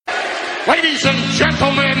Ladies and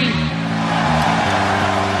gentlemen,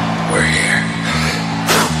 we're here.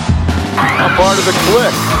 I'm part of the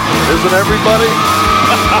clique, isn't everybody?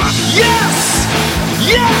 Yes!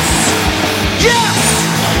 Yes! Yes!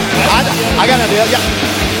 I got an idea, yeah.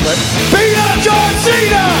 Beat up John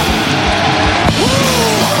Cena!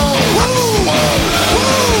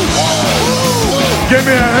 Give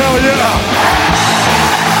me a hell yeah!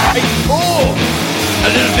 Oh, a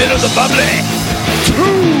little bit of the bubbly.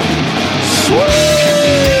 Too sweet!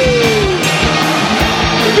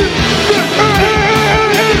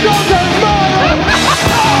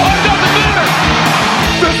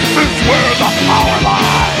 This is where the power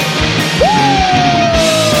lies!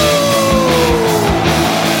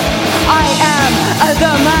 I am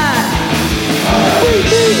the man. We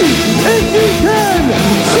need ND10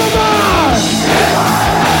 Saman!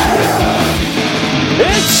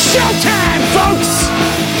 It's showtime, folks!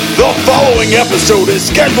 The following episode is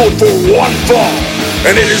scheduled for one fall,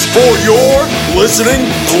 and it is for your listening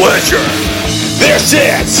pleasure. This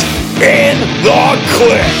is In the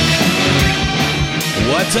Clique.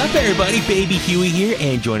 What's up, everybody? Baby Huey here,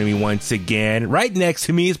 and joining me once again, right next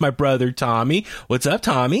to me is my brother Tommy. What's up,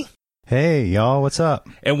 Tommy? Hey, y'all, what's up?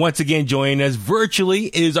 And once again, joining us virtually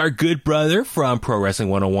is our good brother from Pro Wrestling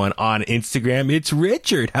 101 on Instagram. It's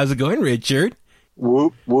Richard. How's it going, Richard?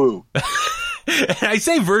 Whoop, whoop. And I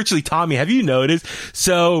say virtually, Tommy, have you noticed?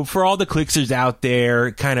 So for all the clicksters out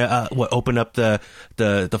there, kind of open up the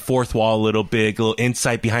fourth wall a little bit, a little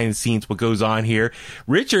insight behind the scenes, what goes on here.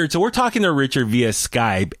 Richard, so we're talking to Richard via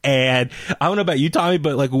Skype, and I don't know about you, Tommy,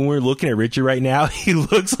 but like when we're looking at Richard right now, he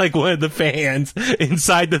looks like one of the fans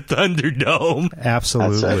inside the Thunderdome.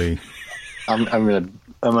 Absolutely. I'm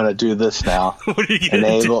gonna do this now. What are you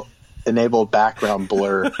gonna do? Enable background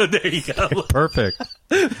blur. There you go. Perfect.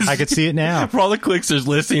 I can see it now. For all the clicksters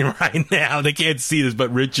listening right now, they can't see this, but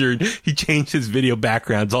Richard, he changed his video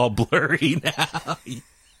backgrounds all blurry now.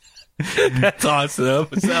 That's awesome.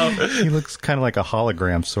 So He looks kind of like a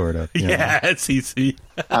hologram, sort of. you know? yes, he's.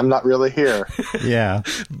 I'm not really here. Yeah.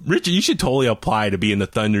 Richard, you should totally apply to be in the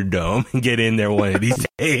Thunderdome and get in there one of these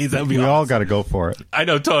days. That'd be We awesome. all got to go for it. I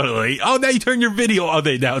know, totally. Oh, now you turn your video. Oh,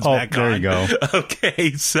 now it's back there on. you go.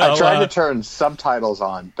 Okay, so I tried to turn subtitles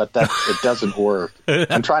on, but it doesn't work.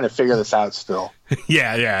 I'm trying to figure this out still.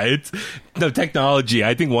 yeah, it's no technology.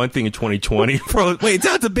 I think one thing in 2020. Wait,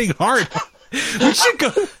 that's a big heart. We should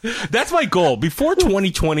go. That's my goal. Before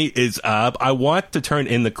 2020 is up, I want to turn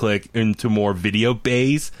In the Clique into more video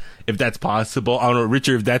based, if that's possible. I don't know,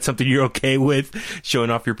 Richard, if that's something you're okay with, showing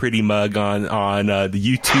off your pretty mug on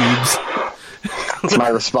the YouTubes. That's my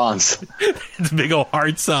response. It's a big old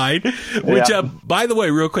hard side. Which, Yeah. by the way,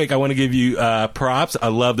 real quick, I want to give you props. I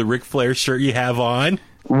love the Ric Flair shirt you have on.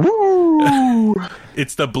 Woo!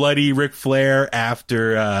 It's the bloody Ric Flair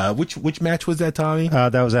after which match was that, Tommy?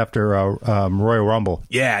 That was after Royal Rumble.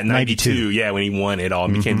 Yeah, 92. Yeah, when he won it all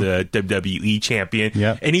and became the WWE champion.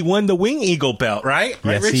 Yep. And he won the Wing Eagle belt, right?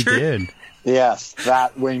 Right, Yes, he Richard? did. Yes,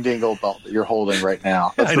 that winged eagle belt that you're holding right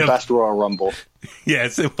now. That's I the know. best Royal Rumble.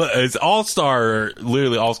 Yes, it was All-Star,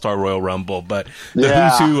 literally All-Star Royal Rumble, but the Yeah.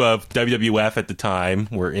 who's who of WWF at the time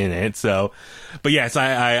were in it. So, but yes,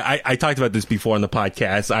 I talked about this before on the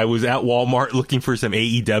podcast. I was at Walmart looking for some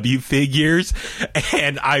AEW figures,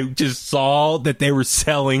 and I just saw that they were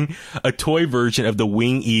selling a toy version of the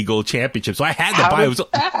Wing Eagle Championship. So I had to buy it.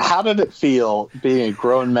 How did it feel being a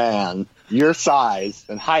grown man, your size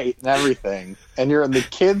and height and everything, and you're in the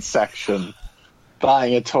kids section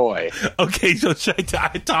buying a toy? Okay, so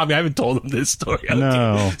Tommy, I haven't told him this story. Okay.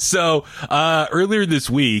 No. So earlier this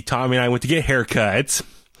week, Tommy and I went to get haircuts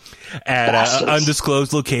at an Bastards.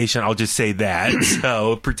 undisclosed location. I'll just say that.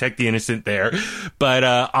 So protect the innocent there. But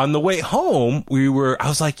on the way home, I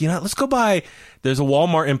was like, let's go by. There's a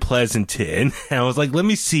Walmart in Pleasanton. And I was like, let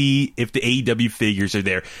me see if the AEW figures are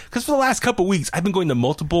there. Because for the last couple of weeks, I've been going to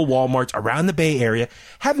multiple Walmarts around the Bay Area.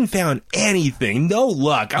 Haven't found anything. No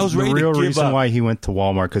luck. I was ready The real to give reason up. why he went to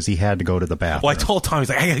Walmart because he had to go to the bathroom. Well, I told Tommy, he's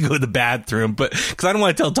like, I gotta go to the bathroom, but because I don't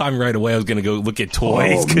want to tell Tommy right away I was gonna go look at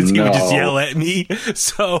toys because he would just no. yell at me.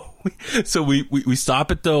 So we stop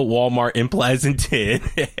at the Walmart in Pleasanton,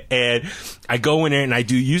 and I go in there and I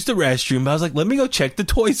do use the restroom. But I was like, let me go check the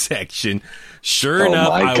toy section. Sure enough,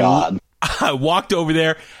 my God. I walked over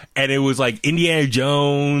there and it was like Indiana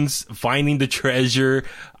Jones finding the treasure.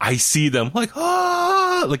 I see them like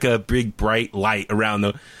a big bright light around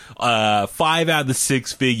the 5 out of the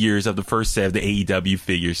 6 figures of the first set of the AEW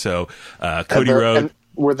figures. So Cody Rhodes.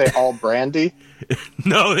 Were they all Brandy?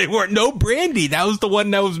 No, they weren't. No Brandy. That was the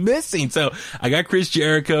one that was missing. So I got Chris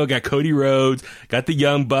Jericho, got Cody Rhodes, got the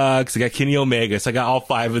Young Bucks, I got Kenny Omega. So I got all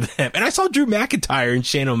 5 of them. And I saw Drew McIntyre and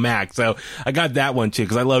Shane O'Mac. So I got that one too,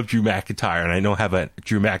 because I love Drew McIntyre and I don't have a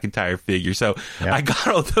Drew McIntyre figure. So I got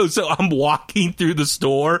all those. So I'm walking through the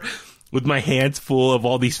store with my hands full of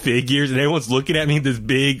all these figures, and everyone's looking at me, this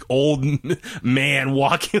big old man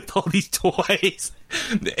walking with all these toys.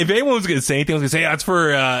 If anyone was going to say anything, I was going to say, that's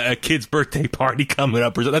for a kid's birthday party coming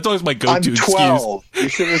up. Or something. That's always my go-to I'm 12. You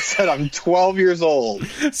should have said I'm 12 years old.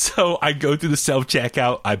 So I go through the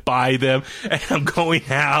self-checkout, I buy them, and I'm going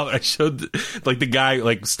out. I showed, the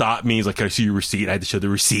guy, stopped me. He's like, can I see your receipt? I had to show the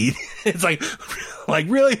receipt. It's like,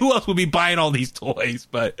 really, who else would be buying all these toys?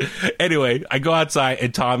 But anyway, I go outside,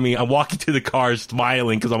 and Tommy, I'm walking to the car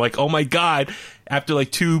smiling, because I'm like, oh my God. After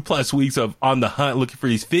 2+ weeks of on the hunt looking for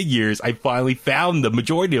these figures, I finally found the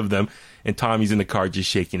majority of them. And Tommy's in the car just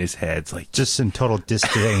shaking his head. It's like, just in total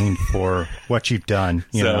disdain for what you've done,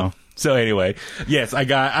 you know. So anyway, yes,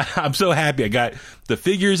 I'm so happy. I got the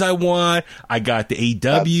figures I want. I got the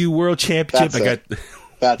AEW World Championship.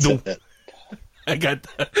 That's it. I got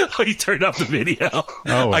he turned off the video. Oh,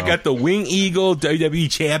 well. I got the Wing Eagle WWE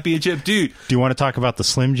Championship, dude. Do you want to talk about the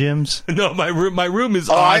Slim Jims? No, my room is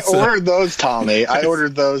awesome. I ordered those, Tommy. I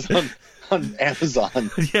ordered those on Amazon.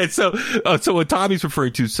 Yeah, so what Tommy's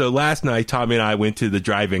referring to, so last night Tommy and I went to the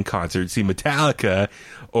drive-in concert to see Metallica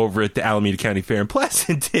over at the Alameda County Fair in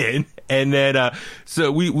Pleasanton. And then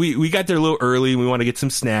so we got there a little early, and we want to get some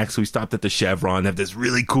snacks, so we stopped at the Chevron. They have this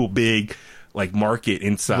really cool big market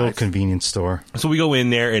inside. Little convenience store. So we go in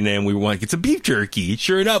there, and then we want to get some beef jerky.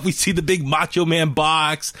 Sure enough, we see the big Macho Man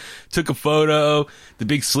box. Took a photo. The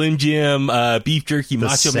big Slim Jim beef jerky the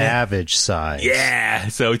Macho Man. Savage size. Yeah.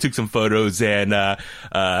 So we took some photos, and then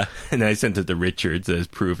I sent it to Richard as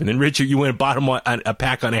proof. And then Richard, you went and bought him a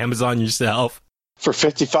pack on Amazon yourself For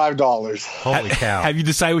 $55. Holy cow. Have you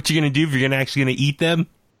decided what you're going to do? If you're actually going to eat them?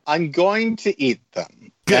 I'm going to eat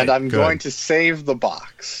them. Good, and I'm good. going to save the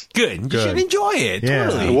box. Good. You should enjoy it. Yeah.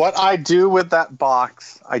 Totally. What I do with that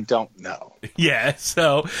box, I don't know. Yeah,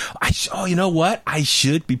 so you know what? I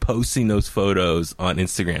should be posting those photos on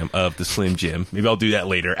Instagram of the Slim Jim. Maybe I'll do that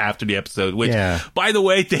later after the episode. Which, by the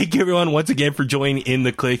way, thank you everyone once again for joining In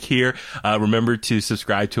the Click here. Remember to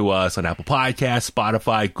subscribe to us on Apple Podcasts,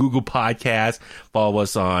 Spotify, Google Podcasts. Follow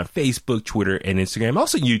us on Facebook, Twitter, and Instagram.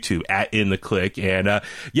 Also YouTube at In the Click. And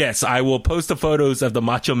yes, I will post the photos of the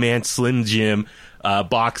Macho Man Slim Jim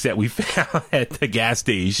box that we found at the gas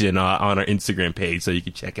station on our Instagram page, so you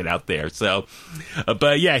can check it out there. So,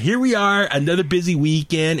 but yeah, here we are, another busy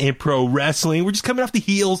weekend in pro wrestling. We're just coming off the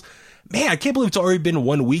heels. Man, I can't believe it's already been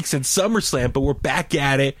 1 week since SummerSlam, but we're back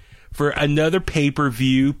at it for another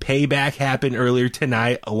pay-per-view. Payback happened earlier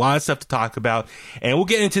tonight. A lot of stuff to talk about, and we'll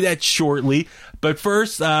get into that shortly. But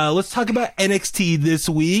first, let's talk about NXT this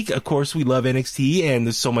week. Of course, we love NXT, and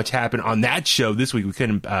there's so much happened on that show this week. We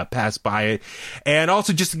couldn't pass by it. And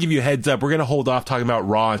also, just to give you a heads up, we're going to hold off talking about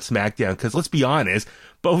Raw and SmackDown, because let's be honest,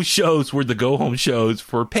 both shows were the go-home shows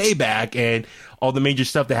for Payback, and all the major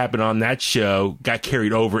stuff that happened on that show got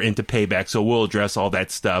carried over into Payback. So we'll address all that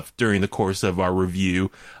stuff during the course of our review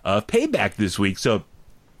of Payback this week. So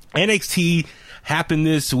NXT happened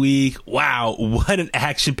this week. Wow, what an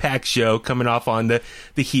action-packed show coming off on the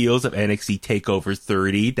heels of NXT TakeOver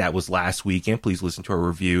 30. That was last weekend. Please listen to our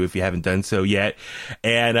review if you haven't done so yet.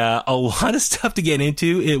 And a lot of stuff to get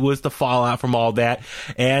into. It was the fallout from all that.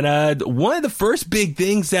 And one of the first big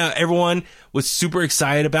things that everyone was super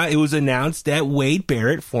excited about, it was announced that Wade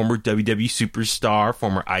Barrett, former WWE superstar,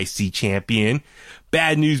 former IC champion,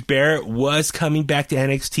 Bad News Barrett, was coming back to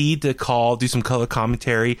NXT to do some color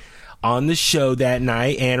commentary on the show that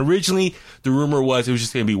night. And originally the rumor was it was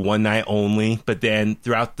just going to be one night only, but then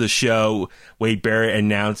throughout the show, Wade Barrett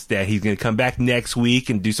announced that he's going to come back next week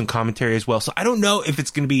and do some commentary as well. So I don't know if it's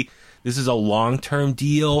going to be, this is a long-term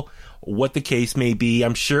deal, what the case may be.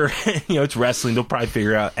 I'm sure, it's wrestling. They'll probably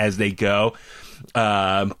figure out as they go.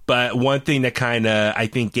 But one thing that kind of, I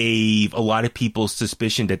think, gave a lot of people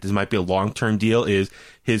suspicion that this might be a long-term deal is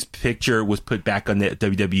his picture was put back on the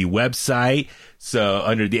WWE website, so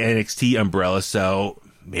under the NXT umbrella. So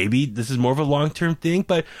maybe this is more of a long-term thing.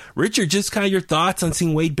 But Richard, just kind of your thoughts on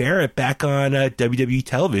seeing Wade Barrett back on WWE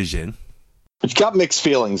television. I've got mixed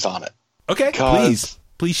feelings on it. Okay, please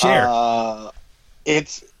share.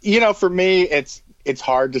 It's, for me, it's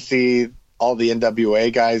hard to see all the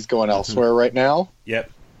NWA guys going elsewhere right now.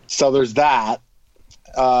 Yep. So there's that.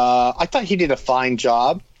 I thought he did a fine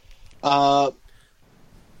job.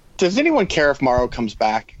 Does anyone care if Morrow comes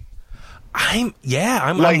back? I'm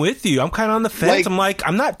Like- with you. I'm kind of on the fence.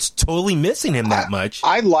 I'm not totally missing him that much.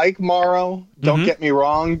 I like Morrow, don't get me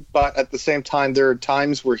wrong, but at the same time, there are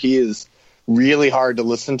times where he is really hard to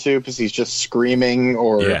listen to because he's just screaming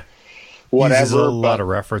or whatever. Uses a lot of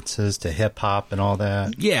references to hip hop and all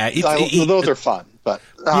that. Yeah, those are fun, but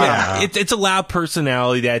it's a loud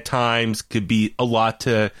personality that at times could be a lot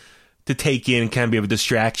to take in and kind of be a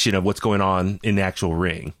distraction of what's going on in the actual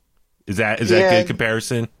ring. Is that a good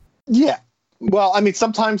comparison? Yeah. Well, I mean,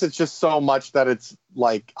 sometimes it's just so much that it's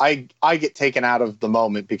like I get taken out of the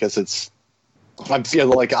moment because I'm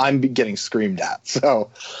feeling like I'm getting screamed at.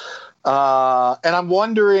 So, and I'm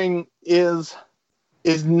wondering, is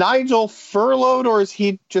Nigel furloughed or is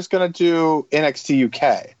he just going to do NXT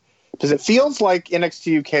UK? Because it feels like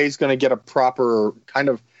NXT UK is going to get a proper kind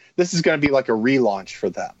of. This is going to be like a relaunch for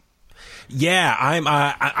them. Yeah,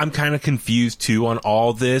 I'm kind of confused too on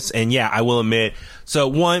all this, and yeah, I will admit. So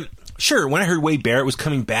when I heard Wade Barrett was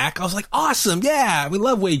coming back, I was like, awesome, yeah, we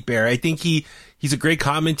love Wade Barrett. I think he's a great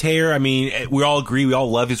commentator. I mean, we all agree, we all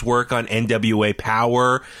love his work on NWA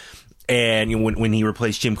Power, and you know, when he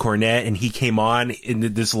replaced Jim Cornette, and he came on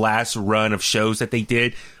in this last run of shows that they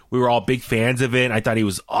did, we were all big fans of it. And I thought he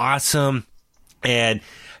was awesome, and.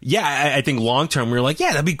 Yeah, I think long-term, we were like,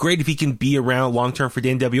 yeah, that'd be great if he can be around long-term for the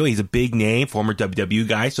NWA. He's a big name, former WWE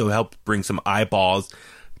guy, so it'll help bring some eyeballs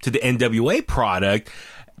to the NWA product.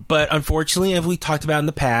 But unfortunately, as we talked about in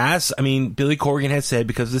the past, I mean, Billy Corgan has said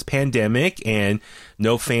because of this pandemic and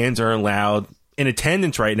no fans are allowed in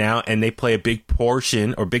attendance right now, and they play a big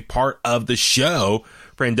portion or big part of the show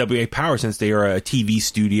for NWA Power since they are a TV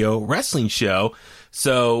studio wrestling show.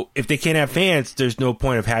 So if they can't have fans, there's no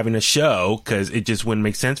point of having a show because it just wouldn't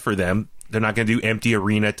make sense for them. They're not going to do empty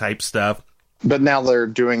arena type stuff. But now they're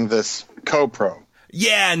doing this co-pro.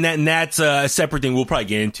 Yeah, and that's a separate thing we'll probably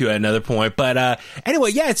get into at another point. But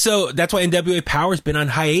anyway, yeah, so that's why NWA Power's been on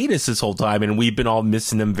hiatus this whole time, and we've been all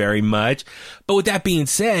missing them very much. But with that being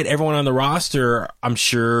said, everyone on the roster, I'm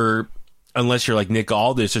sure, unless you're like Nick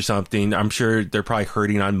Aldis or something, I'm sure they're probably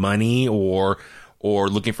hurting on money or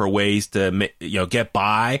looking for ways to, get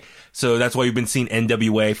by. So that's why you've been seeing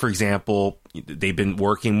NWA, for example, they've been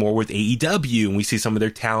working more with AEW, and we see some of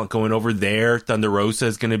their talent going over there. Thunder Rosa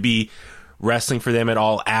is going to be wrestling for them at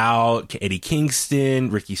All Out. Eddie Kingston,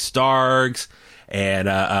 Ricky Starks, and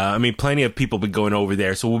I mean, plenty of people have been going over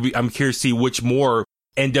there. So I'm curious to see which more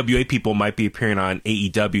NWA people might be appearing on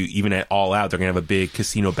AEW, even at All Out. They're going to have a big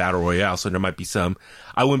casino battle royale, so there might be some.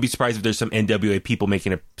 I wouldn't be surprised if there's some NWA people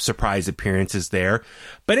making a surprise appearances there.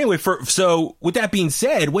 But anyway, so with that being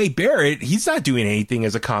said, Wade Barrett, he's not doing anything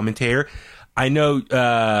as a commentator. I know,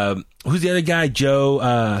 who's the other guy?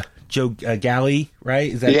 Joe Galley,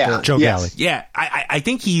 right? Is that Joe Galley? Yeah, I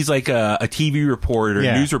think he's like a TV reporter,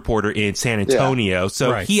 news reporter in San Antonio.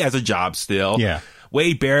 So he has a job still. Yeah.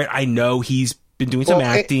 Wade Barrett, I know he's been doing some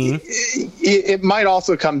acting. It might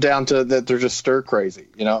also come down to that they're just stir crazy.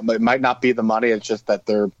 It might not be the money. It's just that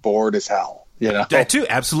they're bored as hell. That too,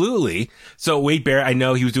 absolutely. So Wade Barrett, I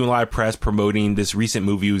know he was doing a lot of press promoting this recent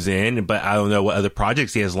movie he was in, but I don't know what other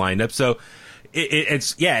projects he has lined up. So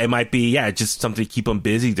it might be just something to keep him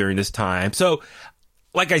busy during this time. So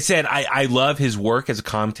like I said, I love his work as a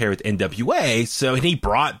commentator with NWA. So and he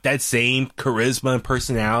brought that same charisma and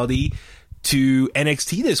personality to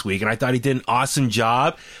NXT this week, and I thought he did an awesome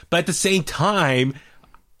job. But at the same time,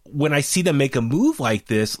 when I see them make a move like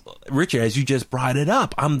this, Richard, as you just brought it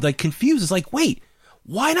up, I'm like confused. It's like, wait,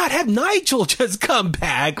 why not have Nigel just come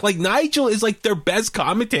back? Like, Nigel is like their best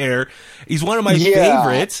commentator. He's one of my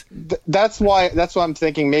favorites. That's why I'm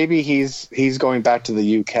thinking maybe he's going back to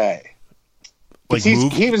the UK. Like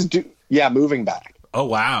moving back. Oh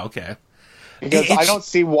wow, okay. Because I don't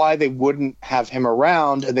see why they wouldn't have him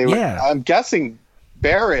around. And I'm guessing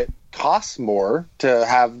Barrett costs more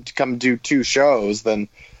to come do 2 shows than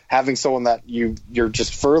having someone that you're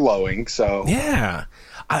just furloughing. So yeah,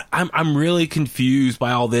 I'm really confused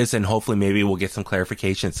by all this, and hopefully maybe we'll get some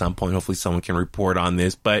clarification at some point. Hopefully someone can report on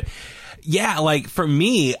this. But yeah, like for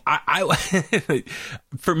me,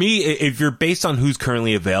 for me, if you're based on who's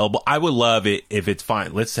currently available, I would love it if it's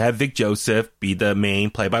fine. Let's have Vic Joseph be the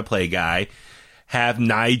main play-by-play guy. Have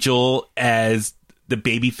Nigel as the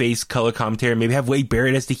babyface color commentator. Maybe have Wade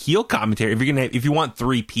Barrett as the heel commentator. If you want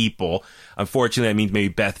 3 people, unfortunately, that means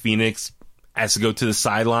maybe Beth Phoenix has to go to the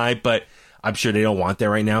sideline. But I'm sure they don't want that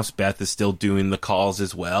right now. So Beth is still doing the calls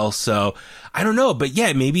as well. So I don't know, but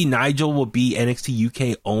yeah, maybe Nigel will be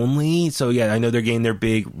NXT UK only. So yeah, I know they're getting their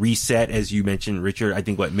big reset, as you mentioned, Richard. I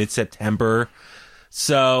think mid-September.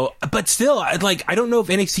 So, but still, I don't know if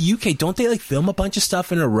NXT UK, don't they film a bunch of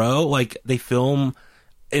stuff in a row? Like they film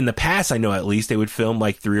in the past, I know at least they would film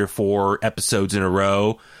like 3 or 4 episodes in a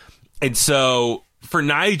row. And so for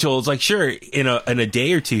Nigel, it's like, sure, in a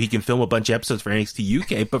day or two, he can film a bunch of episodes for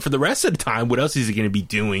NXT UK, but for the rest of the time, what else is he going to be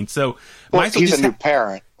doing? So, he's a new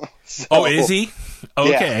parent. So, oh, is he?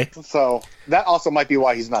 Okay. Yeah, so that also might be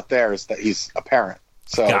why he's not there, is that he's a parent.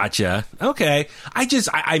 So Gotcha. Okay.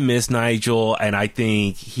 I miss Nigel, and I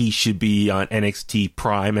think he should be on NXT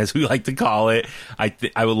Prime, as we like to call it.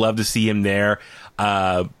 I would love to see him there.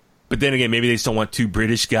 But then again, maybe they still want 2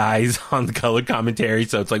 British guys on the color commentary,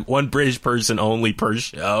 so it's like 1 British person only per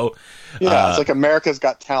show. Yeah, it's like America's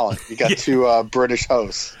Got Talent. You got 2 British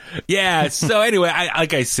hosts. Yeah. So anyway,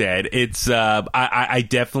 like I said, it's I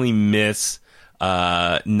definitely miss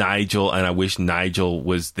Nigel, and I wish Nigel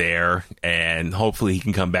was there, and hopefully he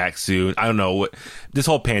can come back soon. I don't know what this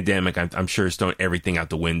whole pandemic, I'm sure, is throwing everything out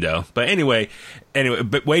the window. But anyway,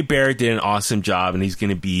 but Wade Barrett did an awesome job, and he's going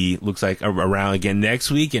to be, looks like, around again next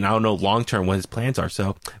week. And I don't know long term what his plans are,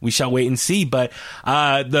 so we shall wait and see. But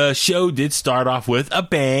the show did start off with a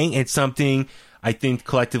bang. It's something I think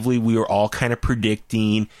collectively we were all kind of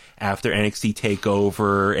predicting after NXT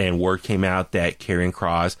TakeOver, and word came out that Karrion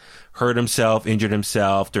Kross injured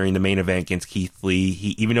himself during the main event against Keith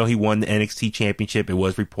Lee. Even though he won the NXT championship, it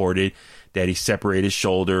was reported that he separated his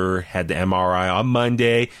shoulder, had the MRI on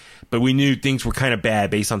Monday, but we knew things were kind of bad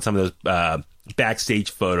based on some of those backstage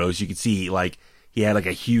photos. You could see like he had like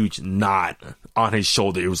a huge knot on his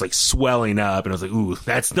shoulder. It was like swelling up, and I was like, ooh,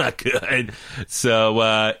 that's not good.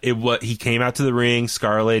 So he came out to the ring.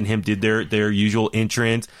 Scarlett and him did their usual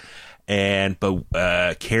entrance. But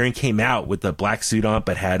Karrion came out with the black suit on,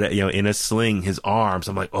 but had in a sling his arms.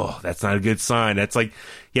 I'm like, oh, that's not a good sign. That's like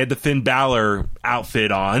he had the Finn Balor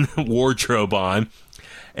outfit on, wardrobe on,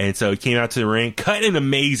 and so he came out to the ring, cut an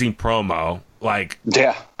amazing promo. Like,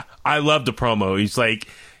 yeah, I love the promo. He's like,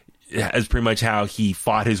 that's pretty much how he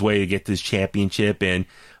fought his way to get this championship, and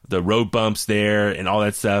the road bumps there and all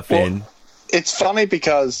that stuff. Well, and it's funny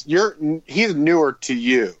because he's newer to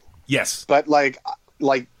you, yes, but like.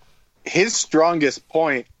 His strongest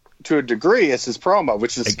point to a degree is his promo,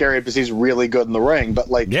 which is scary because he's really good in the ring. But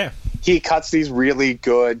he cuts these really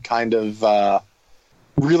good kind of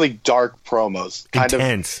really dark promos,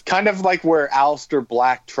 kind of like where Aleister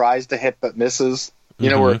Black tries to hit but misses. You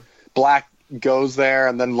know, where Black goes there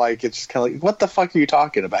and then like it's just kind of like, what the fuck are you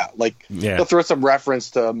talking about? Like he'll throw some reference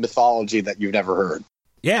to mythology that you've never heard.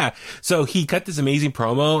 Yeah, so he cut this amazing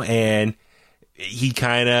promo, and he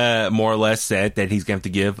kind of more or less said that he's going to have to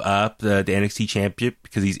give up the NXT championship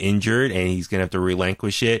because he's injured, and he's going to have to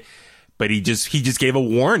relinquish it. But he just gave a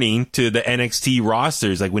warning to the NXT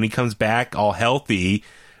rosters. Like, when he comes back all healthy,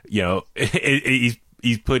 he's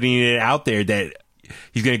putting it out there that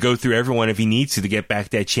he's going to go through everyone if he needs to get back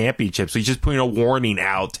that championship. So he's just putting a warning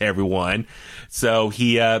out to everyone. So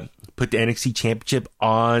he put the NXT championship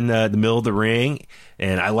on the middle of the ring.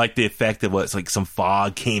 And I like the effect of what's like some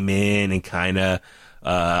fog came in and kind of,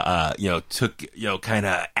 took, kind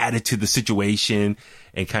of added to the situation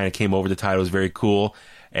and kind of came over the title. It was very cool.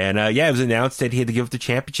 And, it was announced that he had to give up the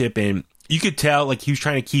championship, and you could tell like he was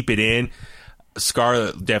trying to keep it in.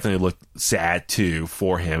 Scarlett definitely looked sad too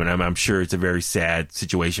for him. And I'm sure it's a very sad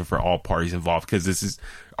situation for all parties involved, because this is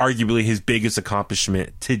arguably his biggest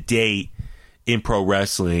accomplishment to date in pro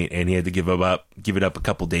wrestling, and he had to give it up a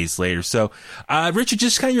couple days later. So, Richard,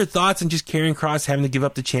 just kind of your thoughts on just Karrion Kross having to give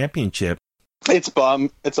up the championship. It's a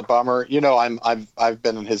bummer. I've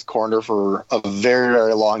been in his corner for a very,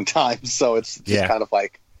 very long time, so it's just kind of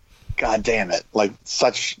like, God damn it, like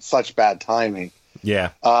such bad timing.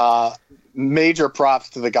 Yeah. Major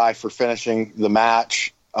props to the guy for finishing the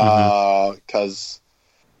match, because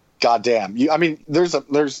goddamn,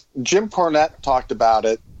 there's Jim Cornette talked about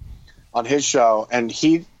it on his show, and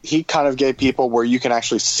he kind of gave people where you can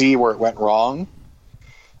actually see where it went wrong.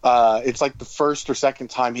 It's like the first or second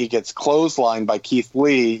time he gets clotheslined by Keith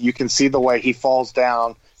Lee, you can see the way he falls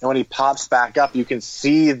down, and when he pops back up, you can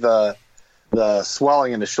see the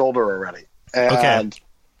swelling in the shoulder already. And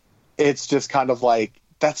it's just kind of like,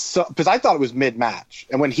 that's so, because I thought it was mid-match,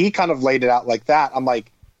 and when he kind of laid it out like that, I'm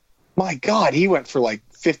like, my God, he went for like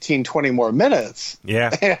 15, 20 more minutes.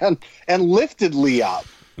 Yeah. And lifted Lee up.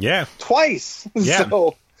 Yeah. Twice. Yeah.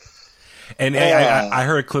 So, and I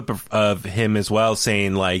heard a clip of him as well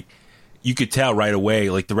saying, like, you could tell right away,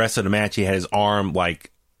 like, the rest of the match, he had his arm,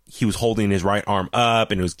 like, he was holding his right arm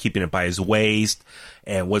up and was keeping it by his waist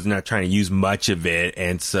and was not trying to use much of it.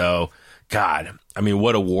 And so, God,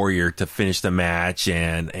 what a warrior to finish the match.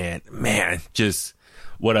 And man, just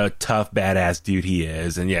what a tough, badass dude he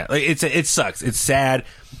is. And yeah, like, it sucks. It's sad.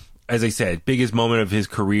 as I said, biggest moment of his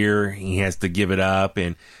career. He has to give it up,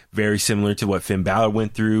 and very similar to what Finn Balor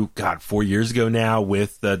went through, 4 years ago now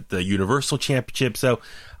with the Universal Championship. So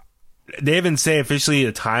they haven't say officially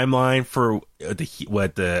a timeline for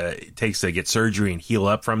what it takes to get surgery and heal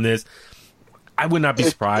up from this. I would not be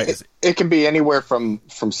surprised. It can be anywhere from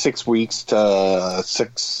 6 weeks to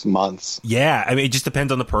 6 months. Yeah, I mean, it just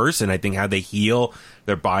depends on the person. I think how they heal,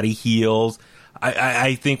 their body heals.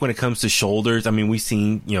 I think when it comes to shoulders, I mean, we've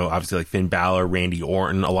seen, obviously like Finn Balor, Randy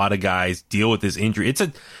Orton, a lot of guys deal with this injury. It's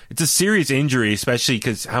a serious injury, especially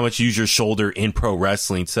because how much you use your shoulder in pro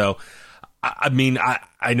wrestling. So, I mean,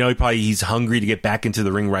 I know he's hungry to get back into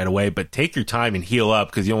the ring right away, but take your time and heal up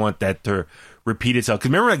because you don't want that to repeat itself. Because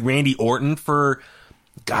remember, like Randy Orton for,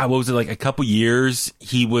 what was it, like a couple years?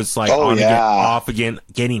 He was like on again, off again,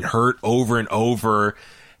 getting hurt over and over.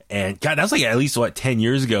 And God, that was like at least 10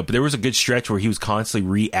 years ago. But there was a good stretch where he was constantly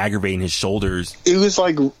re-aggravating his shoulders. It was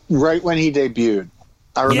like right when he debuted.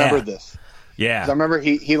 I remember this. Yeah, I remember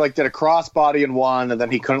he like did a crossbody in one, and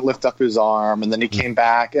then he couldn't lift up his arm, and then he came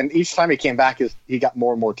back, and each time he came back, he got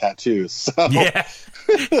more and more tattoos. So. Yeah,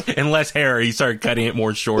 and less hair. He started cutting it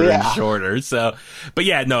more shorter and shorter. So, but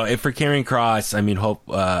yeah, no. For Karrion Kross, I mean, hope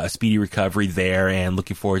a speedy recovery there, and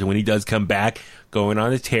looking forward to when he does come back, going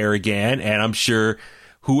on a tear again, and I'm sure.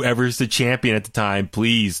 Whoever's the champion at the time,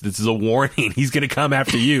 please, this is a warning. He's going to come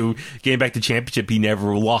after you. Getting back to championship he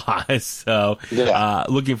never lost. So,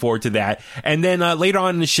 looking forward to that. And then later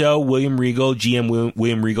on in the show, William Regal, GM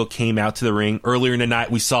William Regal came out to the ring. Earlier in the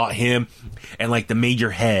night, we saw him and like the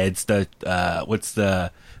major heads, the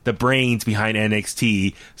brains behind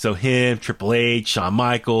NXT. So him, Triple H, Shawn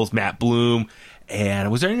Michaels, Matt Bloom.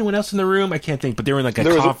 And was there anyone else in the room? I can't think, but they were in like a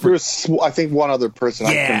conference. There was, I think, one other person.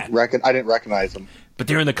 Yeah. I didn't recognize him. But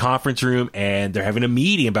they're in the conference room and they're having a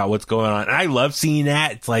meeting about what's going on. And I love seeing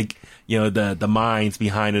that. It's like, the minds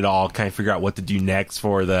behind it all kind of figure out what to do next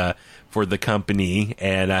for the company.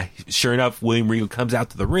 And sure enough, William Regal comes out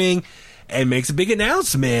to the ring and makes a big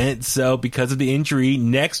announcement. So because of the injury,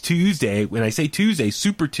 next Tuesday, when I say Tuesday,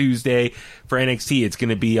 Super Tuesday for NXT, it's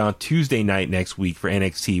going to be on Tuesday night next week for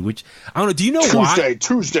NXT, which I don't know. Do you know why?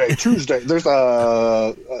 Tuesday. There's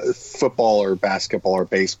a football or basketball or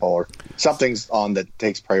baseball or something's on that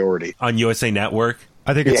takes priority. On USA Network?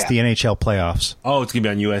 I think it's the NHL playoffs. Oh, it's going to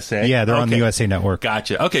be on USA? Yeah, they're on the USA Network.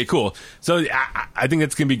 Gotcha. Okay, cool. So I think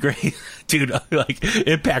that's going to be great. Dude, like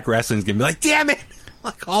Impact Wrestling's going to be like, damn it.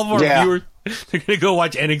 Like all of our viewers, they're gonna go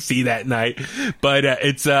watch NXT that night. But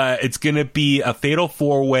it's gonna be a fatal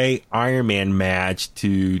 4-way Iron Man match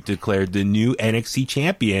to declare the new NXT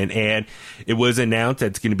champion, and it was announced that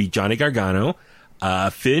it's gonna be Johnny Gargano,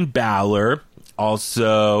 Finn Balor,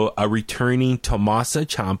 also a returning Tommaso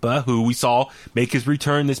Ciampa, who we saw make his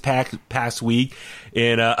return this past week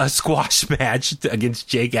in a squash match against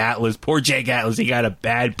Jake Atlas. Poor Jake Atlas, he got a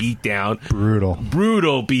bad beatdown. Brutal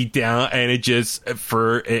beatdown, and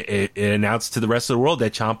it announced to the rest of the world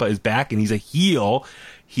that Ciampa is back and he's a heel.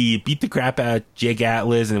 He beat the crap out of Jake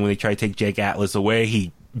Atlas, and when they tried to take Jake Atlas away,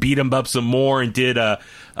 he beat him up some more and got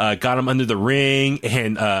him under the ring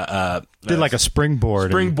and did like a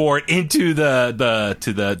springboard into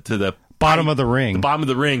the bottom of the ring. The bottom of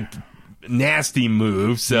the ring. Nasty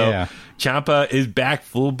move. So Ciampa is back,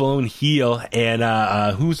 full blown heel. And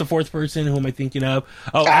who's the fourth person? Who am I thinking of?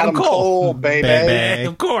 Oh, Adam Cole, baby.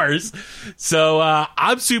 Of course. So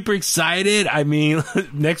I'm super excited. I mean,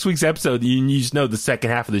 next week's episode, you just know the second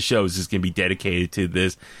half of the show is just going to be dedicated to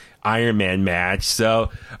this Iron Man match.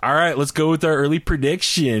 So, all right, let's go with our early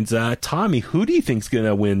predictions. Tommy, who do you think's going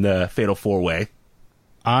to win the Fatal 4-Way?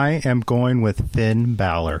 I am going with Finn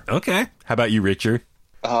Balor. Okay. How about you, Richard?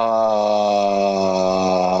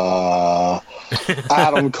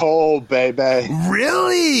 Adam Cole, baby.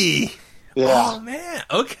 Really? Yeah. Oh, man.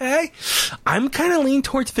 Okay. I'm kind of leaning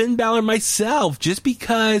towards Finn Balor myself, just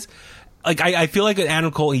because... Like I feel like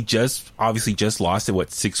Adam Cole, he obviously just lost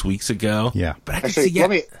it 6 weeks ago. Yeah, but I can actually, see.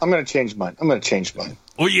 I'm going to change mine.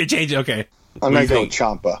 Oh, you change it? Okay. I'm going to go with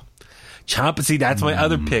Ciampa. Ciampa. See, that's my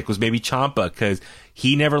other pick was maybe Ciampa because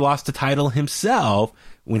he never lost the title himself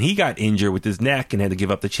when he got injured with his neck and had to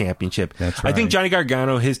give up the championship. That's right. I think Johnny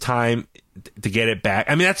Gargano, his time to get it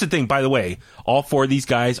back. I mean, that's the thing. By the way, all four of these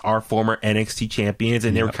guys are former NXT champions,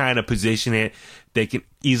 and they were kind of positioning it. They can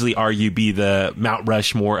easily argue be the Mount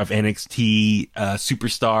Rushmore of NXT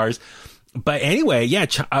superstars. But anyway,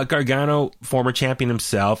 Gargano, former champion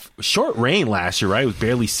himself. Short reign last year, right? It was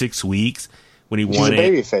barely 6 weeks when he won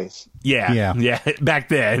it. He's a babyface. Yeah. Back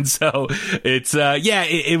then. So it's,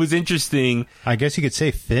 it was interesting. I guess you could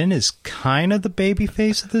say Finn is kind of the baby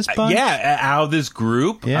face of this bunch. Out of this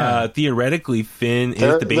group, theoretically, Finn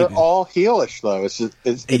is the baby. They're all heelish, though.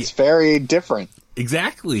 It's very different.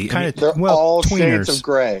 Exactly. They're all shades of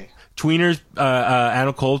gray. Tweeners,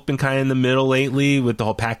 Adam Cole's been kind of in the middle lately with the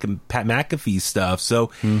whole Pat McAfee stuff.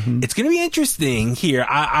 So it's going to be interesting here.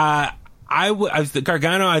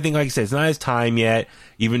 Gargano, I think, like I said, it's not his time yet,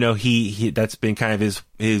 even though he that's been kind of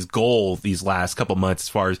his goal these last couple months as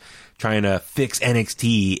far as trying to fix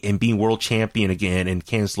NXT and being world champion again, and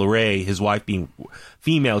Candice LeRae, his wife, being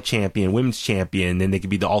female champion, women's champion, then they could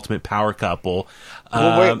be the ultimate power couple.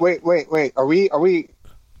 Well, wait. Are we,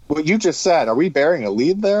 what you just said, are we bearing a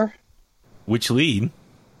lead there? Which lead?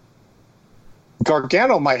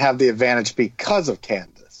 Gargano might have the advantage because of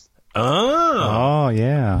Candice. Oh,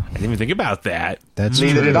 yeah. I didn't even think about that. That's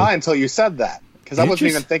Neither true. did I until you said that. Because I wasn't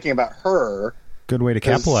even thinking about her. Good way to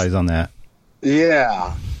capitalize on that.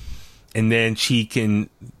 Yeah. And then she can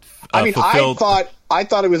fulfill... I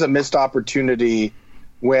thought it was a missed opportunity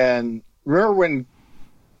when Aleister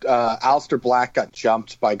Black got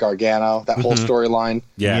jumped by Gargano, that whole storyline.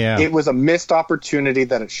 Yeah. It was a missed opportunity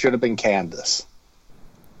that it should have been Candice.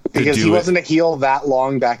 Because he wasn't a heel that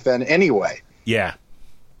long back then anyway. Yeah.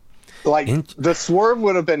 The swerve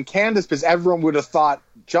would have been Candice because everyone would have thought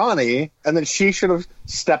Johnny, and then she should have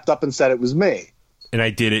stepped up and said it was me. And I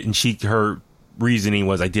did it, and her reasoning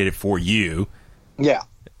was, I did it for you. Yeah.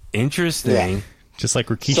 Interesting. Yeah. Just like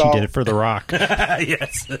Rikishi did it for The Rock.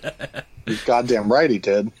 Yes. You're goddamn right he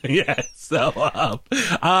did. Yes. So,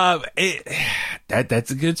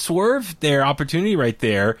 that's a good swerve there, opportunity right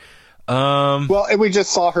there. Well, and we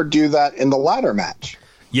just saw her do that in the ladder match.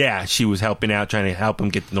 Yeah, she was helping out, trying to help him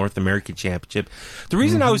get the North American Championship. The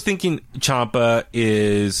reason I was thinking Ciampa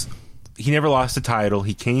is he never lost the title.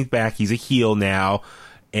 He came back. He's a heel now,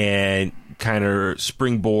 and kind of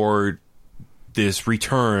springboard this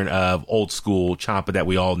return of old school Ciampa that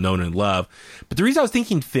we all know and love. But the reason I was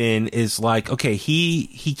thinking Finn is okay,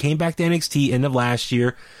 he came back to NXT end of last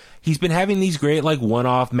year. He's been having these great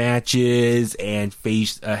one-off matches and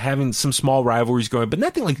having some small rivalries going, but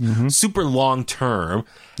nothing super long term.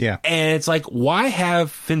 Yeah. And it's why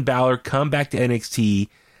have Finn Balor come back to NXT?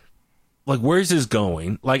 Where's this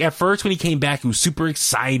going? At first when he came back, it was super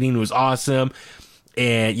exciting. It was awesome.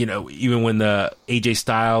 And, even when the AJ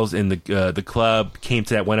Styles and the club came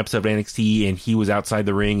to that one episode of NXT and he was outside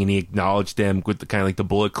the ring and he acknowledged them with the kind of the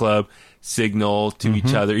Bullet Club signal to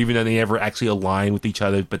each other, even though they never actually align with each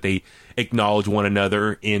other, but they acknowledge one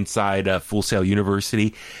another inside Full Sail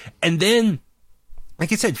University. And then,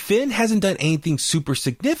 like I said, Finn hasn't done anything super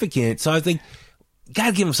significant. So I was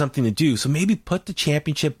gotta give him something to do. So maybe put the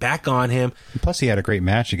championship back on him. And plus, he had a great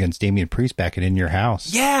match against Damian Priest back at In Your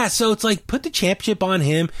House. Yeah, so it's put the championship on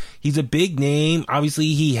him. He's a big name.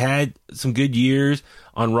 Obviously, he had some good years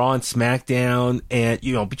on Raw and SmackDown. And,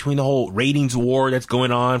 between the whole ratings war that's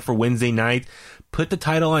going on for Wednesday night, put the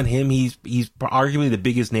title on him. He's arguably the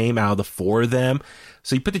biggest name out of the four of them.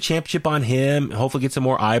 So you put the championship on him, hopefully get some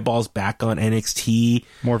more eyeballs back on NXT.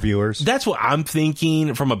 More viewers. That's what I'm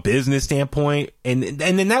thinking from a business standpoint. And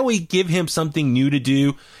then that way give him something new to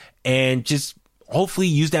do and just hopefully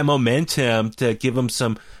use that momentum to give him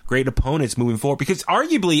some great opponents moving forward. Because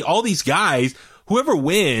arguably all these guys, whoever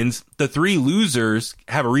wins, the three losers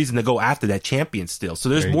have a reason to go after that champion still. So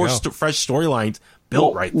there's more fresh storylines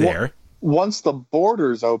built there. Once the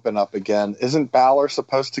borders open up again, isn't Balor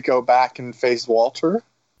supposed to go back and face Walter?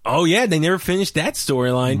 Oh, yeah. They never finished that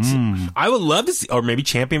storyline. I would love to see, or maybe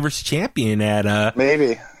champion versus champion at,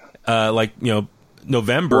 maybe,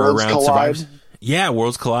 November Worlds around Collide. Survivor. Yeah,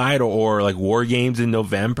 Worlds Collide or War Games in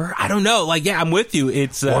November. I don't know. I'm with you.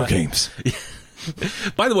 It's War Games.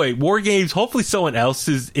 By the way, War Games, hopefully someone else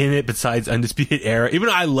is in it besides Undisputed Era. Even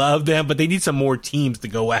though I love them, but they need some more teams to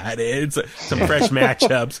go at it. It's some fresh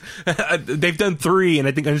matchups. They've done 3, and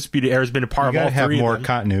I think Undisputed Era has been a part of all 3 have more of them.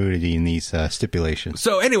 continuity in these stipulations.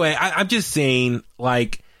 So anyway, I'm just saying,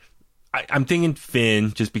 I'm thinking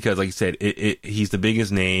Finn just because, like I said, he's the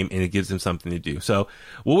biggest name and it gives him something to do. So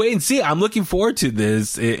we'll wait and see. I'm looking forward to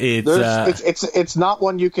this. It's not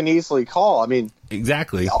one you can easily call. I mean,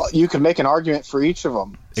 exactly. You can make an argument for each of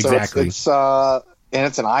them. So exactly. It's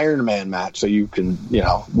an Iron Man match, so you can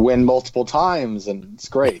win multiple times, and it's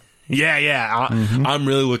great. Yeah. I'm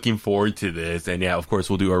really looking forward to this. And yeah, of course,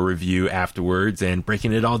 we'll do our review afterwards and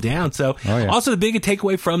breaking it all down. So also the big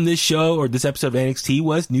takeaway from this show or this episode of NXT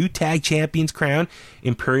was new tag champions crown.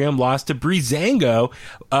 Imperium lost to Breezango.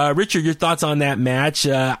 Richard, your thoughts on that match?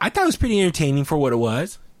 I thought it was pretty entertaining for what it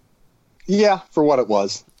was. Yeah, for what it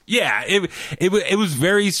was. Yeah, it was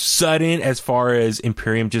very sudden as far as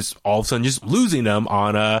Imperium just all of a sudden just losing them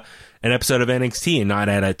on an episode of NXT and not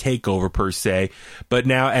at a takeover per se. But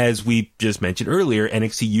now, as we just mentioned earlier,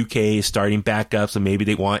 NXT UK is starting back up, so maybe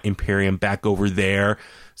they want Imperium back over there.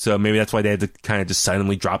 So maybe that's why they had to kind of just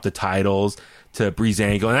suddenly drop the titles to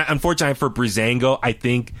Breezango. And unfortunately for Breezango, I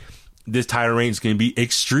think this title reign is going to be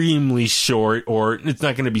extremely short, or it's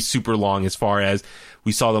not going to be super long as far as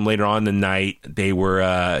we saw them later on in the night. They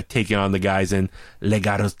were taking on the guys in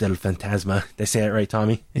Legados del Fantasma. Did I say that right,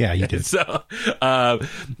 Tommy? Yeah, you did. So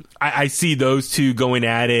I see those two going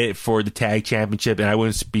at it for the tag championship, and I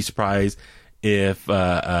wouldn't be surprised if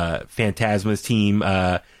Phantasma's team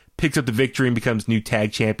picks up the victory and becomes new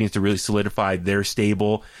tag champions to really solidify their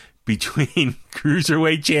stable between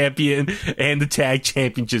Cruiserweight champion and the tag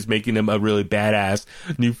champion, just making them a really badass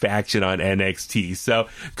new faction on NXT. So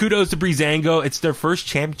kudos to Breezango. It's their first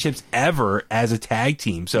championships ever as a tag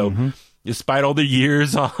team. So despite all the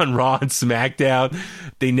years on Raw and SmackDown,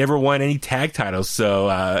 they never won any tag titles.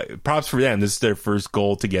 So props for them. This is their first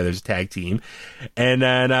goal together as a tag team. And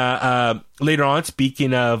then later on,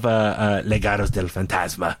 speaking of Legados del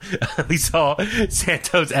Fantasma, we saw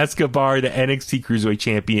Santos Escobar, the NXT Cruiserweight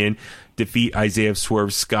champion, defeat Isaiah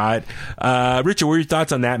Swerve Scott. Richard, what are your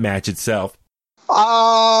thoughts on that match itself?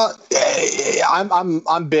 I'm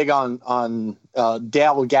big on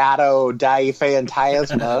Delgado de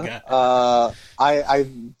Fantasma.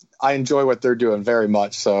 I enjoy what they're doing very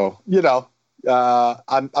much. So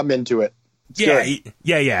I'm into it. It's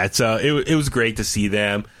yeah. So it was great to see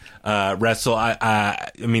them wrestle.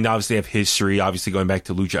 I mean, obviously they have history. Obviously going back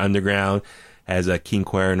to Lucha Underground as King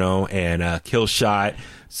Cuerno and Killshot.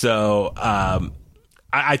 So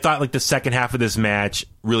I thought like the second half of this match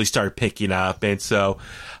really started picking up, and so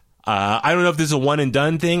I don't know if this is a one and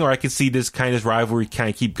done thing, or I could see this kind of rivalry kind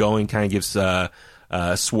of keep going, kind of gives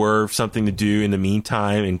Swerve something to do in the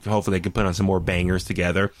meantime, and hopefully they can put on some more bangers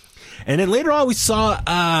together. And then later on, we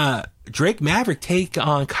saw Drake Maverick take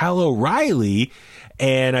on Kyle O'Reilly,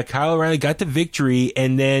 and Kyle O'Reilly got the victory.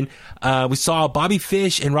 And then we saw Bobby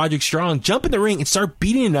Fish and Roderick Strong jump in the ring and start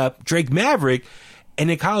beating up Drake Maverick. And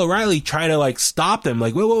then Kyle O'Reilly tried to like stop them,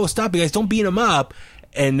 like, whoa, stop you guys, don't beat him up.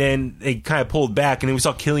 And then they kind of pulled back, and then we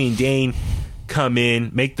saw Killian Dane come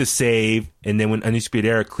in, make the save, and then when Undisputed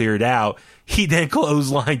Era cleared out, he then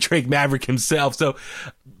clotheslined Drake Maverick himself. So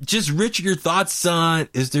just, Richard, your thoughts on,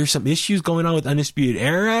 is there some issues going on with Undisputed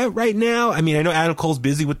Era right now? I mean, I know Adam Cole's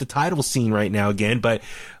busy with the title scene right now again, but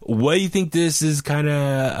what do you think this is kind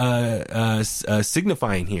of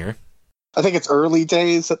signifying here? I think it's early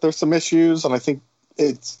days that there's some issues, and I think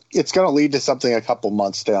it's going to lead to something a couple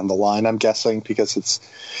months down the line, I'm guessing, because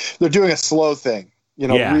they're doing a slow thing,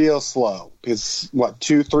 real slow. Because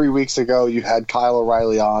 2-3 weeks ago you had Kyle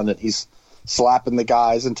O'Reilly on, and he's slapping the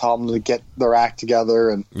guys and telling them to get their act together,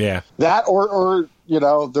 and that or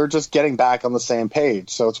they're just getting back on the same page.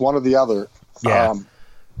 So it's one or the other. Yeah.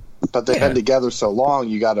 But they've been together so long,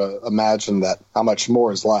 you got to imagine that how much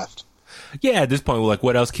more is left. Yeah, at this point, we're like,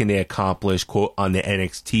 what else can they accomplish, quote, on the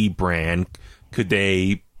NXT brand? Could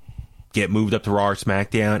they get moved up to Raw or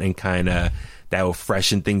SmackDown and kind of that will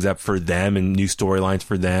freshen things up for them and new storylines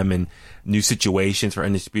for them and new situations for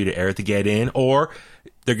Undisputed Era to get in? Or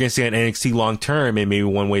they're going to stay on NXT long term, and maybe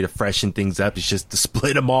one way to freshen things up is just to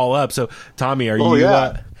split them all up. So, Tommy, are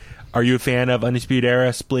you a fan of Undisputed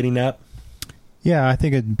Era splitting up? Yeah, I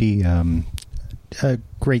think it'd be a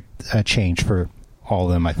great change for all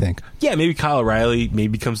of them, I think. Yeah, maybe Kyle O'Reilly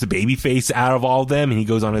becomes the babyface out of all of them, and he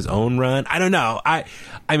goes on his own run. I don't know. I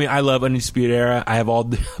mean, I love Undisputed Era. I have a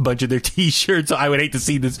bunch of their T-shirts, so I would hate to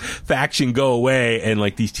see this faction go away and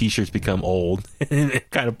like these T-shirts become old and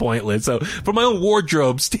kind of pointless. So, from my own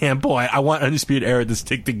wardrobe standpoint, I want Undisputed Era to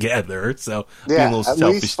stick together. So, yeah, at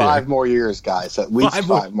least 5 more years, guys. At least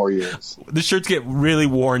 5 more years. The shirts get really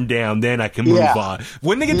worn down, then I can move on.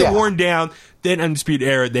 When they get worn down, then Undisputed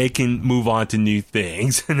Era, they can move on to new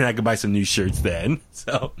things, and then I can buy some new shirts then.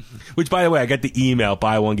 So, which, by the way, I got the email,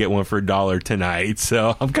 buy one, get one for $1 tonight.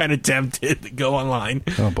 So I'm kind of tempted to go online,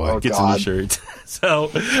 get some new shirts.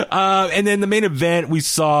 So, and then the main event, we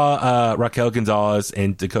saw Raquel Gonzalez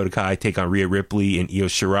and Dakota Kai take on Rhea Ripley and Io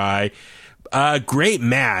Shirai. Great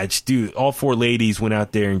match, dude. All 4 ladies went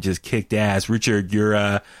out there and just kicked ass. Richard,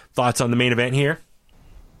 your thoughts on the main event here?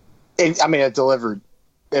 It delivered.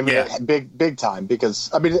 I mean, big time, because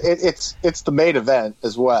I mean it's the main event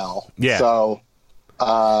as well. Yeah. So,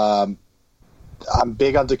 I'm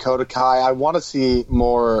big on Dakota Kai. I want to see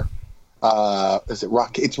more. Is it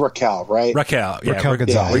It's Raquel, right? Raquel Gonzalez.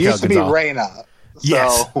 Yeah, it used to be Reina.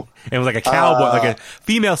 Yes. So, it was like a cowboy, like a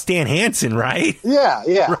female Stan Hansen, right?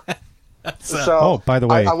 Yeah. So, by the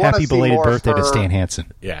way, I wanna happy see belated more of birthday to her. Stan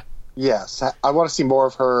Hansen. Yeah. Yes, I want to see more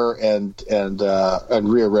of her and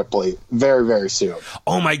Rhea Ripley very, very soon.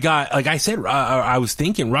 Oh my God. Like I said, I was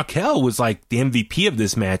thinking Raquel was like the MVP of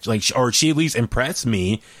this match. Like, or she at least impressed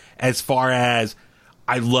me as far as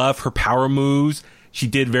I love her power moves. She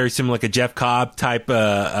did very similar, like a Jeff Cobb type,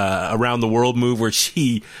 around the world move where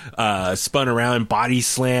she, spun around and body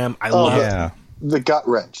slam. I love Yeah. The gut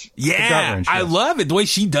wrench. Yeah, gut wrench, I yes. love it. The way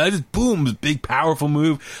she does it, boom, big, powerful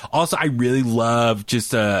move. Also, I really love just,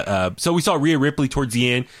 so we saw Rhea Ripley towards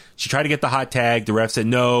the end. She tried to get the hot tag. The ref said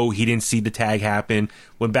no, he didn't see the tag happen.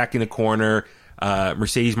 Went back in the corner.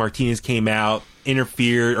 Mercedes Martinez came out,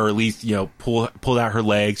 interfered, or at least, pulled out her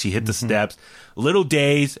legs. She hit the steps. Little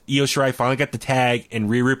days, Io Shirai finally got the tag, and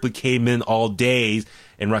Rhea Ripley came in all days,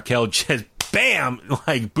 and Raquel just bam,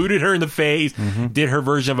 like booted her in the face, did her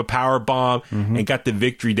version of a power bomb, and got the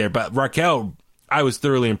victory there. But Raquel, I was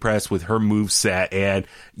thoroughly impressed with her move set, and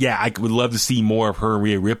yeah, I would love to see more of her and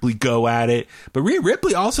Rhea Ripley go at it. But Rhea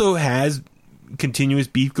Ripley also has continuous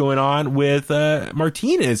beef going on with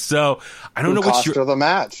Martinez, so I don't know which cost her the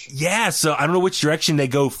match. yeah, so I don't know which direction they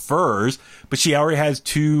go first, but she already has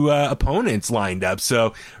two opponents lined up.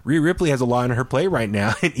 So Rhea Ripley has a lot on her plate right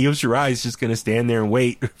now, and Io Shirai is just going to stand there and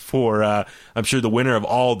wait for, I'm sure, the winner of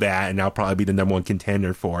all that, and I'll probably be the number one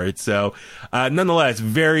contender for it. So nonetheless,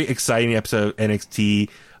 very exciting episode of NXT.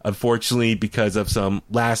 Unfortunately, because of some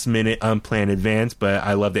last minute unplanned events, but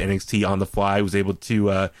I love the NXT on the fly was able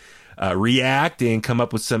to react and come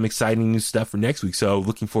up with some exciting new stuff for next week. So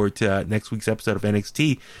looking forward to next week's episode of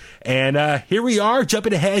NXT. And here we are,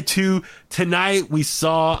 jumping ahead to tonight. We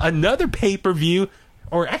saw another pay-per-view,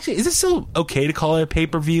 or actually, is it still okay to call it a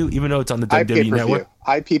pay-per-view, even though it's on the WWE Network?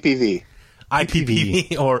 IPPV.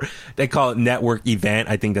 IPPV, or they call it network event.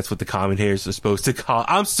 I think that's what the commentators are supposed to call it.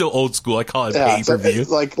 I'm still old school. I call it pay-per-view.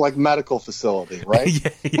 It's like medical facility,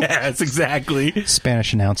 right? Yes, exactly.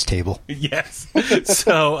 Spanish announce table. Yes.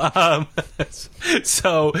 So, was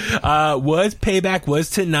Payback was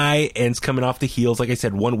tonight, and it's coming off the heels, like I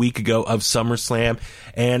said, 1 week ago of SummerSlam.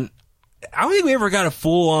 And I don't think we ever got a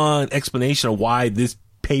full-on explanation of why this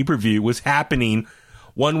pay-per-view was happening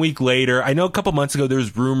 1 week later. I know a couple months ago there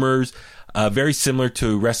was rumors, very similar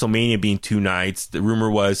to WrestleMania being 2 nights. The rumor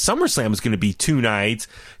was SummerSlam was going to be 2 nights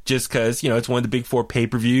just because, it's one of the big 4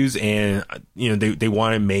 pay-per-views, and, they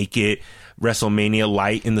want to make it WrestleMania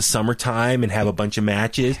light in the summertime and have a bunch of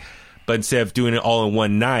matches. But instead of doing it all in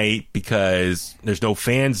one night because there's no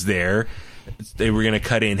fans there, they were going to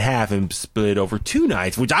cut it in half and split it over 2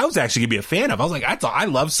 nights, which I was actually going to be a fan of. I was like, I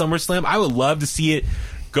love SummerSlam. I would love to see it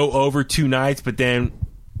go over 2 nights, but then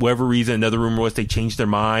whatever reason, another rumor was they changed their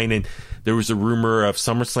mind, and there was a rumor of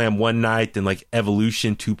SummerSlam one night, then like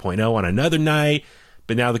Evolution 2.0 on another night.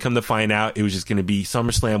 But now they come to find out it was just going to be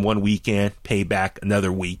SummerSlam one weekend, Payback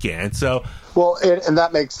another weekend. So, well, and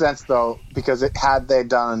that makes sense though, because had they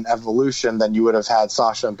done Evolution, then you would have had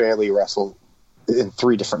Sasha and Bayley wrestle in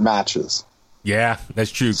 3 different matches. yeah,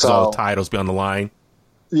 that's true. Because So- all the titles be on the line.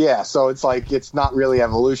 Yeah, so it's like it's not really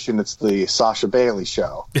Evolution; it's the Sasha Bayley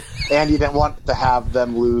show, and you didn't want to have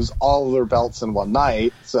them lose all of their belts in one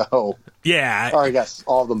night. So, Yeah, or I guess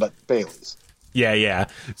all of them but Bayley's. Yeah.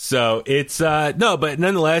 So it's, no, but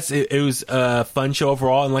nonetheless, it was a fun show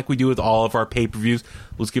overall. And like we do with all of our pay-per-views,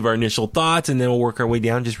 let's give our initial thoughts and then we'll work our way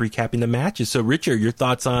down just recapping the matches. So Richard, your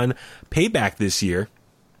thoughts on Payback this year?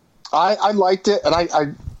 I liked it,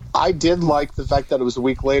 and I did like the fact that it was a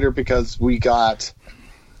week later because we got,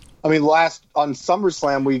 last on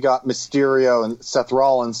SummerSlam we got Mysterio and Seth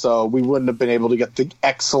Rollins, so we wouldn't have been able to get the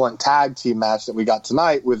excellent tag team match that we got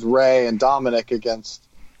tonight with Rey and Dominic against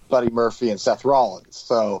Buddy Murphy and Seth Rollins.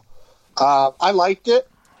 So I liked it.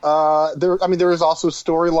 There was also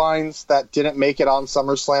storylines that didn't make it on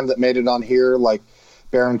SummerSlam that made it on here, like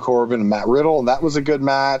Baron Corbin and Matt Riddle, and that was a good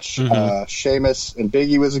match. Sheamus and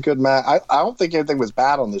Biggie was a good match. I don't think anything was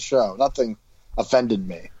bad on the show. Nothing offended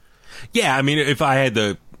me. Yeah, if I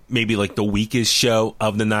had maybe the weakest show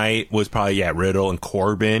of the night was probably, Riddle and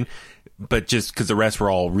Corbin, but just because the rest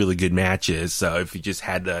were all really good matches. So if you just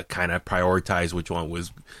had to kind of prioritize which one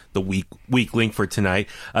was the weak link for tonight.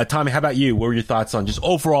 Tommy, how about you? What were your thoughts on just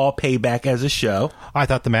overall Payback as a show? I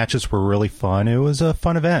thought the matches were really fun. It was a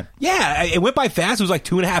fun event. Yeah, it went by fast. It was like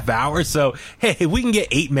 2.5 hours. So, hey, if we can get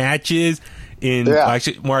 8 matches in,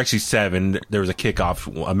 actually 7. There was a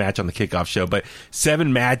match on the kickoff show, but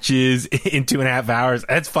 7 matches in 2.5 hours.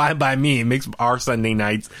 That's fine by me. It makes our Sunday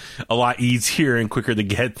nights a lot easier and quicker to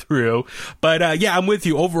get through. But I'm with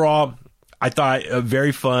you. Overall, I thought a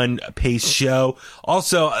very fun paced show.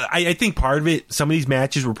 Also, I think part of it, some of these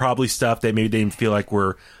matches were probably stuff that maybe they didn't feel like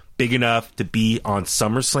were big enough to be on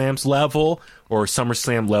SummerSlam's level or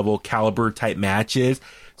SummerSlam level caliber type matches.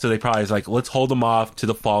 So they probably was like, let's hold them off to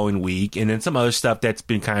the following week. And then some other stuff that's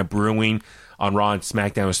been kind of brewing on Raw and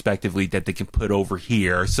SmackDown respectively that they can put over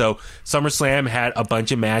here. So SummerSlam had a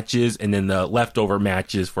bunch of matches and then the leftover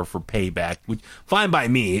matches for Payback, which fine by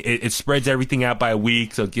me. It spreads everything out by a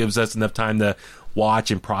week, so it gives us enough time to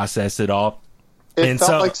watch and process it all. It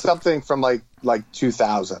felt like something from like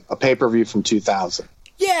 2000, a pay-per-view from 2000.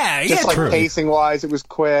 Yeah, just like pacing wise, it was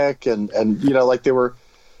quick and you know, like there were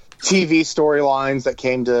TV storylines that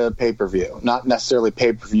came to pay-per-view, not necessarily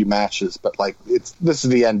pay-per-view matches, but like this is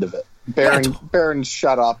the end of it. Baron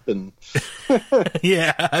shut up and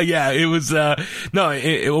yeah, it was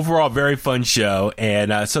overall very fun show.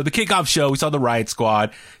 And so the kickoff show, we saw the Riot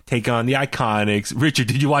Squad take on the Iconics. Richard,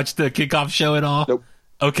 did you watch the kickoff show at all? Nope.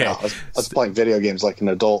 Okay, no, I was playing video games like an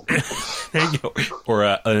adult. There you go. Or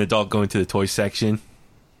an adult going to the toy section.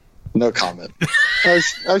 No comment. I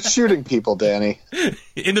was shooting people, Danny.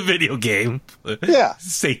 In the video game. Yeah.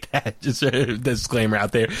 Say that. Just a disclaimer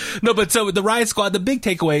out there. No, but so the Riot Squad, the big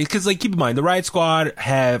takeaway, because like keep in mind, the Riot Squad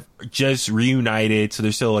have just reunited, so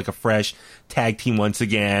they're still like a fresh tag team once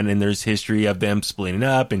again, and there's history of them splitting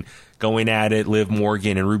up and going at it, Liv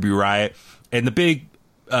Morgan and Ruby Riott. And the big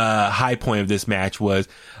high point of this match was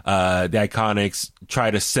the Iconics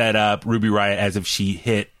try to set up Ruby Riott as if she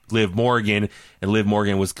hit Liv Morgan, and Liv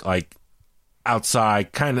Morgan was like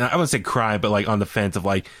outside, kind of, I wouldn't say crying, but like on the fence of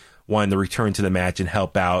like wanting to return to the match and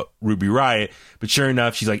help out Ruby Riott. But sure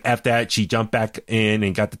enough, she's like, F that. She jumped back in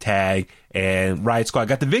and got the tag, and Riot Squad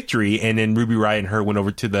got the victory. And then Ruby Riott and her went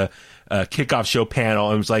over to the kickoff show panel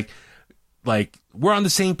and was like we're on the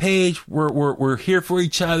same page. We're here for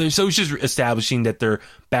each other. So it's just establishing that they're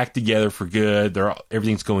back together for good.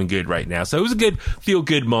 Everything's going good right now. So it was a good, feel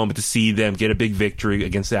good moment to see them get a big victory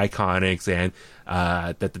against the Iconics, and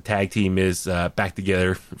that the tag team is back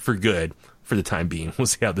together for good for the time being. We'll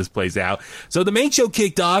see how this plays out. So the main show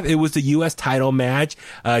kicked off. It was the U.S. title match.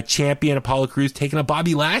 Champion Apollo Crews taking on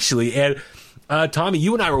Bobby Lashley. And Tommy,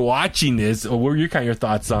 you and I were watching this. What were your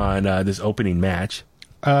thoughts on this opening match?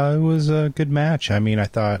 It was a good match. I mean, I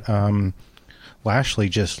thought Lashley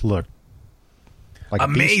just looked like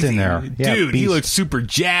amazing. A beast in there. Yeah, dude, he looks super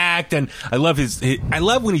jacked, and I love I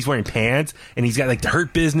love when he's wearing pants and he's got like the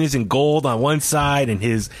Hurt Business in gold on one side and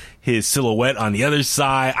his silhouette on the other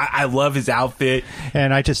side. I love his outfit.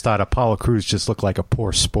 And I just thought Apollo Crews just looked like a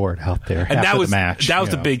poor sport out there and after the match. That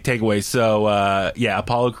was the big takeaway. So,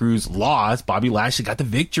 Apollo Crews lost. Bobby Lashley got the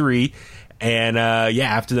victory. And,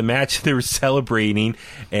 after the match, they were celebrating,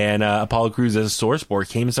 and Apollo Crews, as a sore sport,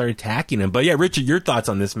 came and started attacking him. But, yeah, Richard, your thoughts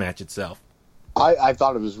on this match itself? I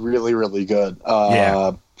thought it was really, really good.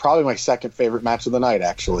 Probably my second favorite match of the night,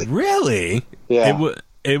 actually. Really? Yeah.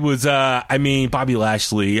 It was, Bobby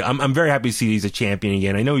Lashley, I'm very happy to see he's a champion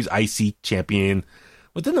again. I know he's IC champion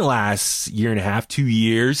within the last year and a half, 2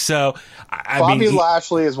 years. So, Bobby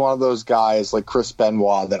Lashley is one of those guys like Chris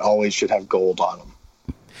Benoit that always should have gold on him.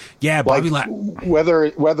 Yeah, Bobby whether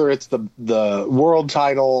it's the world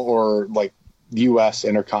title or like U.S.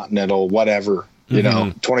 Intercontinental, whatever, you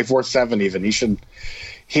know, 24/7 even.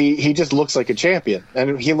 He just looks like a champion,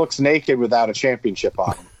 and he looks naked without a championship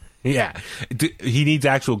on him. Yeah, he needs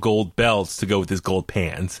actual gold belts to go with his gold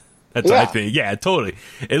pants. That's what I think. Yeah, totally.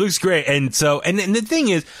 It looks great. And so, and the thing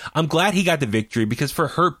is, I'm glad he got the victory because for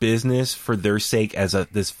Hurt Business, for their sake as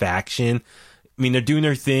this faction, I mean, they're doing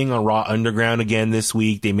their thing on Raw Underground again this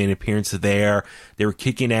week. They made an appearance there. They were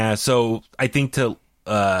kicking ass. So I think to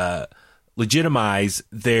legitimize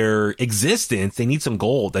their existence, they need some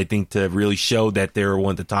gold, I think, to really show that they're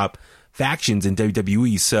one of the top factions in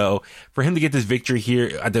WWE. So for him to get this victory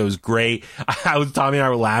here, I thought it was great. Tommy and I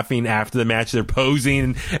were laughing after the match. They're posing,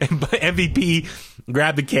 and MVP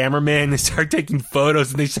grabbed the cameraman and started taking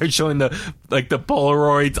photos, and they started showing the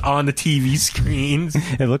Polaroids on the TV screens.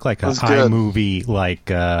 It looked like an iMovie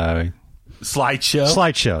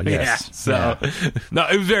slideshow. Yes. Yeah. So no,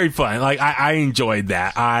 it was very fun. Like I enjoyed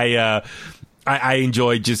that. I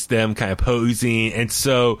enjoyed just them kind of posing. And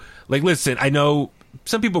so, like, listen, I know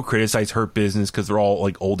some people criticize Hurt Business because they're all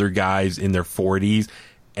like older guys in their 40s,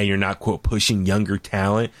 and you're not, quote, pushing younger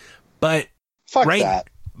talent. But fuck that.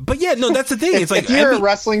 But yeah, no, that's the thing. It's like if you're a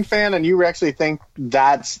wrestling fan and you actually think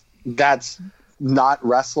that's not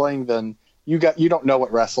wrestling, then you don't know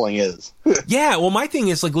what wrestling is. Yeah, well, my thing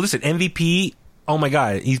is like, listen, MVP. Oh my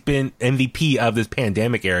God, he's been MVP of this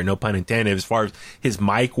pandemic era, no pun intended, as far as his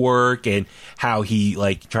mic work and how he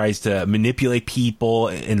like tries to manipulate people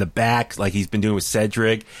in the back, like he's been doing with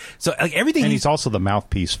Cedric. So like everything, and he's also the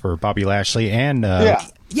mouthpiece for Bobby Lashley and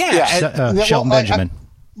Shelton Benjamin.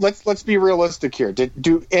 let's be realistic here.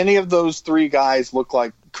 Do any of those three guys look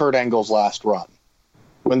like Kurt Angle's last run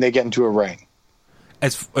when they get into a ring?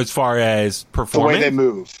 As far as performance, the way they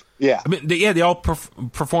move, yeah. I mean, they all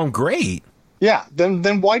perform great. Yeah.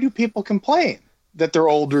 Then why do people complain that they're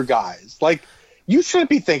older guys? Like, you shouldn't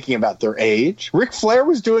be thinking about their age. Ric Flair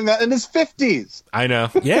was doing that in his 50s. I know.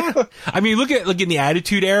 Yeah. I mean, look in the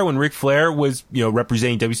Attitude Era when Ric Flair was,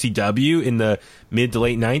 representing WCW in the mid to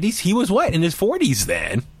late 90s. He was in his 40s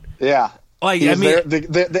then. Yeah. Like, I mean,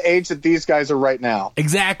 the age that these guys are right now.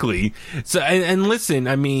 Exactly. So, and listen,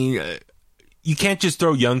 I mean, you can't just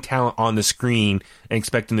throw young talent on the screen and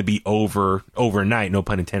expect them to be overnight. No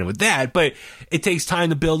pun intended with that. But it takes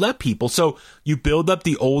time to build up people. So you build up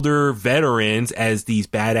the older veterans as these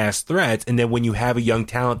badass threats. And then when you have a young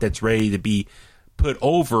talent that's ready to be put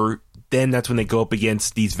over, then that's when they go up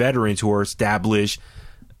against these veterans who are established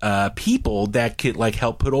people that could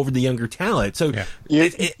help put over the younger talent. So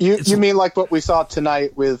you mean like what we saw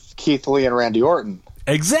tonight with Keith Lee and Randy Orton?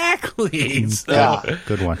 Exactly. So, yeah,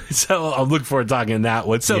 good one. So I'm looking forward to talking that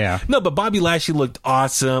one. So no, but Bobby Lashley looked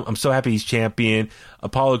awesome. I'm so happy he's champion.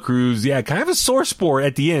 Apollo Crews, kind of a sore sport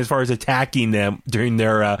at the end as far as attacking them during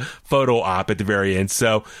their photo op at the very end.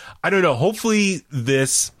 So I don't know. Hopefully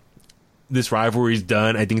this rivalry's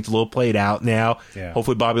done. I think it's a little played out now. Yeah.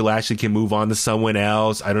 Hopefully Bobby Lashley can move on to someone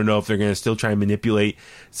else. I don't know if they're going to still try and manipulate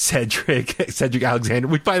Cedric Alexander,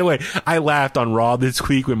 which, by the way, I laughed on Raw this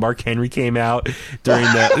week when Mark Henry came out during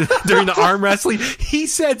the arm wrestling. He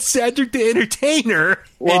said Cedric the Entertainer.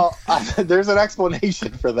 Well, there's an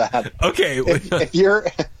explanation for that. Okay. If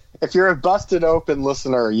you're a Busted Open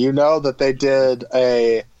listener, you know that they did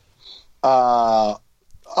a SummerSlam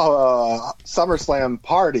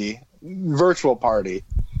party, virtual party.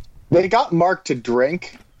 They got Mark to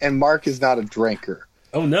drink, and Mark is not a drinker.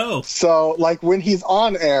 Oh no. So when he's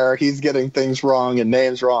on air, he's getting things wrong and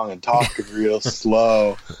names wrong and talking real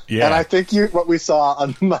slow. Yeah. And I think what we saw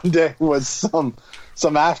on Monday was some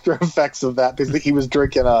after effects of that because he was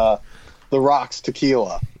drinking The Rock's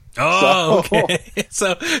tequila. Oh, okay.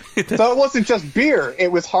 So it wasn't just beer;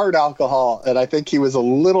 it was hard alcohol, and I think he was a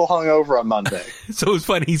little hungover on Monday. So it was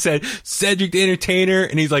funny. He said Cedric the Entertainer,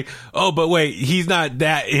 and he's like, "Oh, but wait, he's not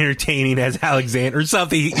that entertaining as Alexander or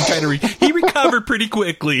something." He recovered pretty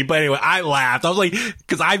quickly, but anyway, I laughed. I was like,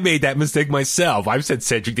 because I made that mistake myself. I've said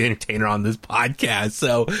Cedric the Entertainer on this podcast,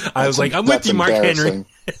 so I was like, "I'm with you, Mark Henry."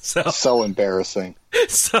 So embarrassing.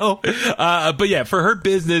 So, but yeah, for her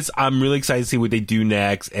business, I'm really excited to see what they do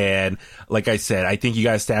next. And like I said, I think you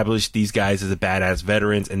got to establish these guys as a badass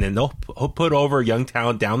veterans, and then they'll put over young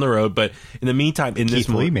talent down the road. But in the meantime, Keith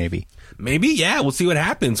Lee, maybe, yeah, we'll see what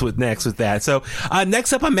happens with that. So,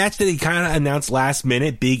 next up, a match that he kind of announced last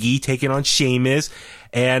minute: Big E taking on Sheamus,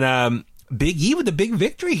 and Big E with the big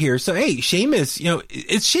victory here. So, hey, Sheamus,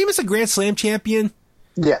 is Sheamus a Grand Slam champion?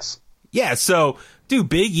 Yes. Yeah. So. Dude,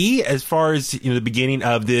 Big E, as far as the beginning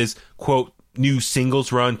of this quote new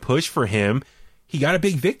singles run push for him, he got a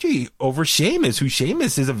big victory over Sheamus, who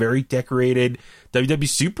Sheamus is a very decorated WWE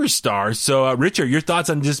superstar. So, Richard, your thoughts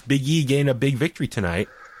on just Big E getting a big victory tonight?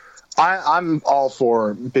 I'm all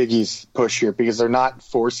for Big E's push here because they're not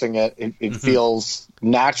forcing it. It feels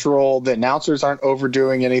natural. The announcers aren't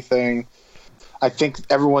overdoing anything. I think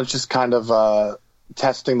everyone's just kind of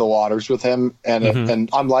testing the waters with him, and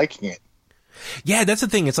I'm liking it. Yeah, that's the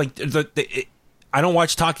thing. It's like I don't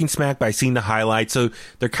watch Talking Smack, but I've seen the highlights. So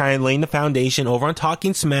they're kind of laying the foundation over on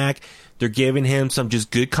Talking Smack. They're giving him some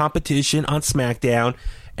just good competition on SmackDown.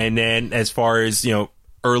 And then as far as,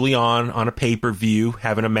 early on a pay-per-view,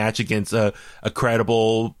 having a match against a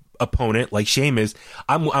credible opponent like Sheamus,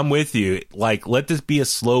 I'm with you. Like, let this be a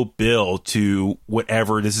slow build to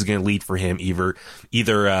whatever this is going to lead for him. Either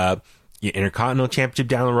Intercontinental Championship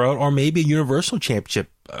down the road, or maybe a Universal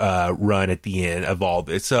Championship run at the end of all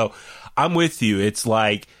this. So I'm with you. It's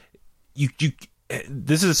like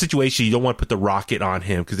this is a situation you don't want to put the rocket on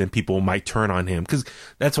him because then people might turn on him. Because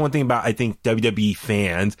that's one thing about, I think, WWE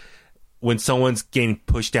fans. When someone's getting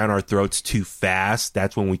pushed down our throats too fast,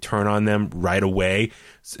 that's when we turn on them right away.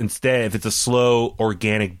 Instead, if it's a slow,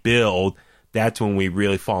 organic build, that's when we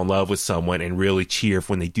really fall in love with someone and really cheer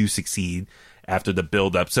when they do succeed after the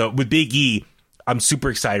build up. So with Big E, I'm super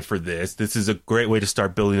excited for this. This is a great way to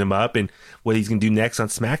start building him up and what he's going to do next on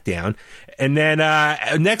SmackDown. And then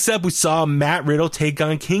next up, we saw Matt Riddle take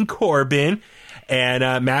on King Corbin.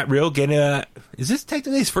 And Matt Riddle getting is this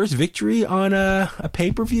technically his first victory on a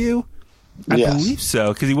pay-per-view? I believe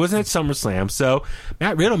so, because he wasn't at SummerSlam. So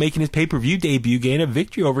Matt Riddle making his pay-per-view debut, getting a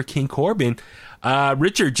victory over King Corbin.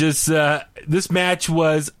 Richard, just this match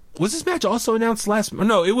was was this match also announced last?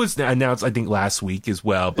 No, it was announced I think last week as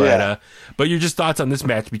well. But Yeah. But your just thoughts on this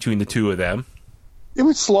match between the two of them? It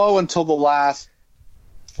was slow until the last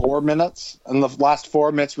 4 minutes, and the last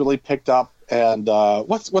 4 minutes really picked up. And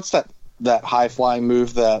what's that high flying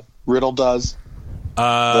move that Riddle does?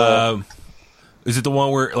 Is it the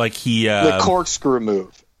one where like he The corkscrew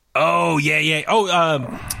move. Oh yeah.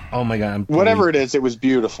 Oh my god. Whatever it is, it was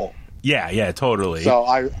beautiful. Yeah, totally. So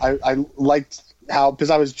I liked how, because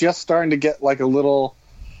I was just starting to get like a little,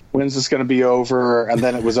 when's this going to be over? And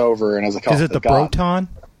then it was over, and I was like, oh, Is it the God. Broton?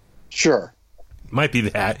 Sure. Might be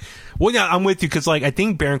that. Well, yeah, I'm with you because like I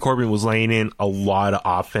think Baron Corbin was laying in a lot of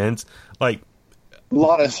offense. Like, A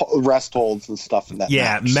lot of rest holds and stuff in that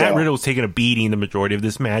yeah, match. Matt So, Riddle was taking a beating the majority of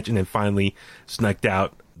this match, and then finally snuck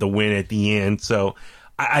out the win at the end. So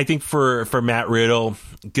I think for Matt Riddle,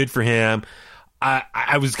 good for him.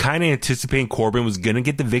 I was kind of anticipating Corbin was going to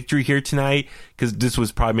get the victory here tonight because this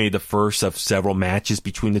was probably maybe the first of several matches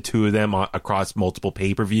between the two of them across multiple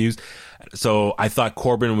pay-per-views. So I thought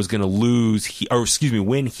Corbin was going to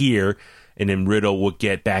win here, and then Riddle would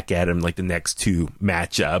get back at him like the next two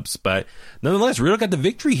matchups. But nonetheless, Riddle got the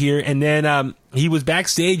victory here, and then he was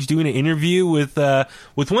backstage doing an interview with one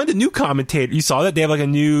of the new commentators. You saw that they have like a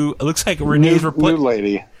new. It looks like Renee's new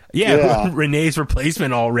lady. Yeah, Renee's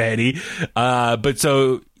replacement already. But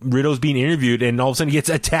so Riddle's being interviewed, and all of a sudden he gets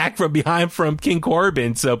attacked from behind from King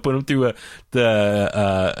Corbin. So put him through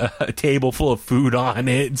a table full of food on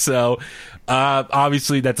it. So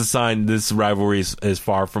obviously that's a sign this rivalry is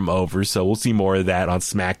far from over. So we'll see more of that on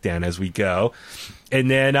SmackDown as we go.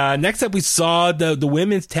 And then next up we saw the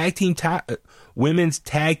women's tag team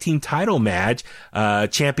title match.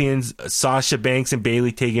 Champions Sasha Banks and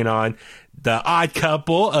Bayley taking on the odd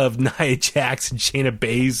couple of Nia Jax and Shayna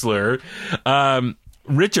Baszler.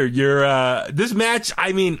 Richard, this match,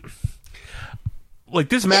 I mean, like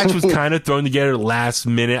this match was kind of thrown together last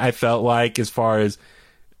minute, I felt like, as far as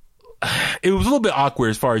it was a little bit awkward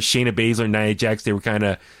as far as Shayna Baszler and Nia Jax. They were kind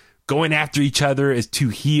of going after each other as two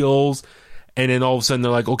heels. And then all of a sudden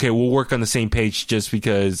they're like, okay, we'll work on the same page just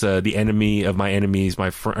because the enemy of my enemy is my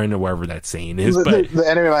friend, or whatever that saying is. But The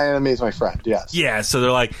enemy of my enemy is my friend, yes. yeah, so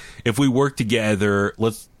they're like, if we work together,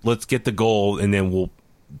 let's get the goal, and then we'll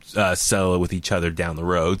settle it with each other down the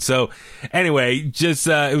road. So anyway, just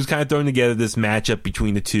it was kind of thrown together, this matchup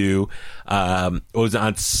between the two. It was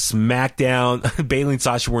on SmackDown. Bayley and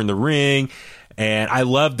Sasha were in the ring, and I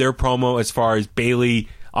loved their promo as far as Bayley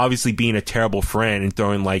obviously being a terrible friend and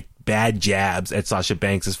throwing like bad jabs at Sasha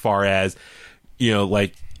Banks, as far as, you know,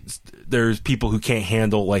 like there's people who can't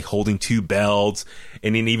handle like holding two belts.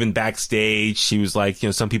 And then even backstage, she was like, you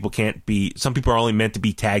know, some people are only meant to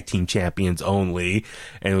be tag team champions only.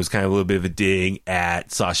 And it was kind of a little bit of a dig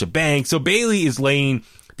at Sasha Banks. So Bayley is laying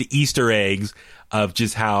the Easter eggs of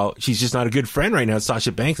just how she's just not a good friend right now,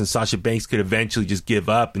 Sasha Banks, and Sasha Banks could eventually just give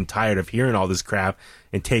up and tired of hearing all this crap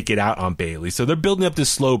and take it out on Bayley. So they're building up this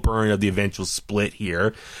slow burn of the eventual split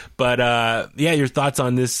here. But yeah, your thoughts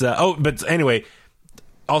on this? But anyway,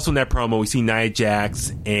 also in that promo, we see Nia Jax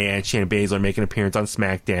and Shayna Baszler make an appearance on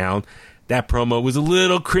SmackDown. That promo was a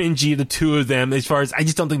little cringy, the two of them, as far as I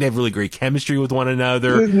just don't think they have really great chemistry with one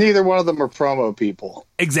another. Neither one of them are promo people.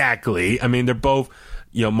 Exactly. I mean, they're both,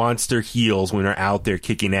 you know, monster heels when they're out there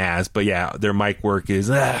kicking ass. But yeah, their mic work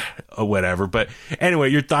is whatever. But anyway,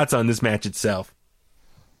 your thoughts on this match itself?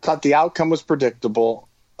 Thought the outcome was predictable.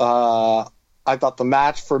 I thought the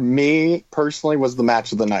match for me personally was the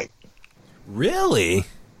match of the night. Really?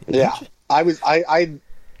 Yeah.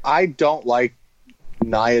 I don't like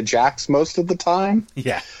Nia Jax most of the time.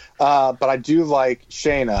 Yeah. But I do like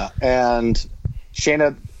Shayna, and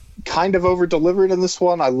Shayna kind of over-delivered in this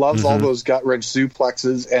one. I loved all those gut-wrench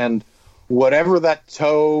suplexes, and whatever that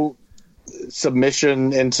toe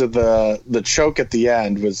submission into the choke at the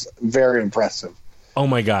end was very impressive. Oh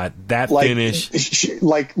my God, that finish!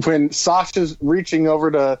 Like when Sasha's reaching over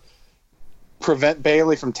to prevent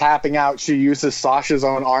Bayley from tapping out, she uses Sasha's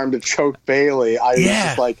own arm to choke Bayley. I was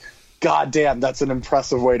just like, God damn, that's an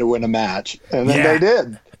impressive way to win a match, and then they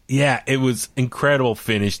did. Yeah, it was incredible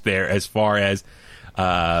finish there. As far as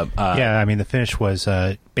yeah, I mean the finish was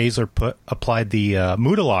Baszler applied the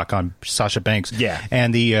Muda lock on Sasha Banks,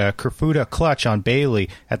 and the Kerfuda clutch on Bayley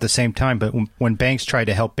at the same time. But when Banks tried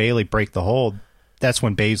to help Bayley break the hold, that's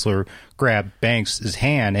when Baszler grabbed Banks'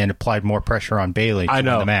 hand and applied more pressure on Bayley to win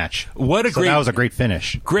the match. That was a great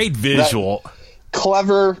finish. Great visual.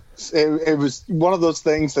 Clever. It was one of those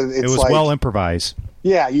things that it was like, well improvised.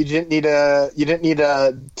 Yeah, you didn't need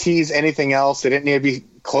to tease anything else. They didn't need to be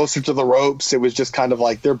closer to the ropes. It was just kind of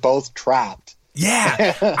like they're both trapped.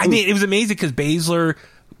 Yeah. I mean, it was amazing because Baszler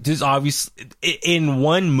there's obviously in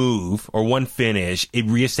one move or one finish, it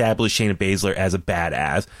reestablished Shayna Baszler as a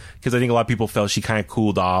badass, because I think a lot of people felt she kind of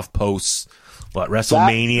cooled off post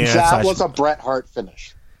WrestleMania. That was a Bret Hart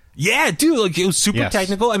finish. Yeah, dude, like it was super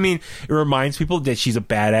technical. I mean, it reminds people that she's a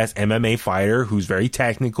badass MMA fighter who's very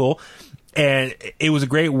technical, and it was a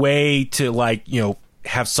great way to, like, you know,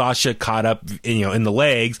 have Sasha caught up, you know, in the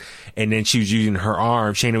legs, and then she was using her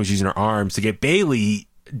arm. Shayna was using her arms to get Bayley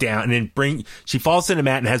down, and then she falls to the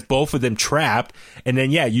mat and has both of them trapped, and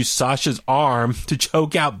then use Sasha's arm to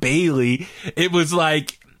choke out Bayley. It was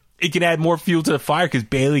like it could add more fuel to the fire, because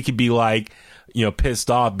Bayley could be like, you know, pissed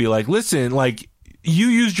off, be like, listen, like, you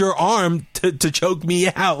used your arm to choke me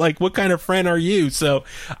out. Like, what kind of friend are you? So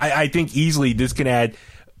I think easily this can add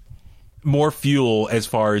more fuel as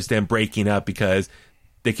far as them breaking up, because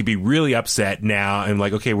they could be really upset now and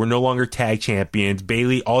like, okay, we're no longer tag champions.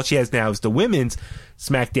 Bayley, all she has now is the women's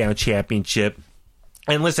SmackDown championship.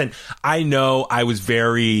 And listen, I know I was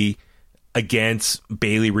very against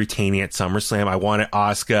Bayley retaining at SummerSlam. I wanted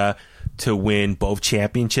Asuka to win both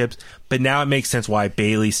championships, but now it makes sense why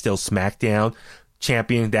Bayley's still SmackDown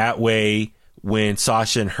champion. That way, when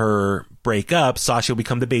Sasha and her break up, Sasha will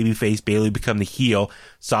become the babyface, Bayley will become the heel.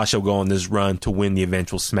 Sasha will go on this run to win the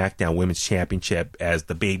eventual SmackDown Women's Championship as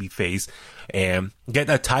the babyface and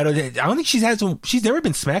get a title. I don't think she's never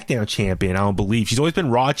been SmackDown champion, I don't believe. She's always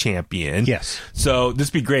been Raw champion. Yes. So this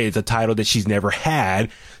would be great. It's a title that she's never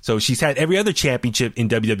had. So she's had every other championship in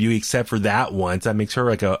WWE except for that one. So that makes her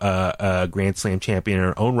like a Grand Slam champion in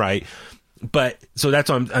her own right. But so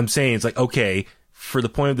that's what I'm saying. It's like, okay, for the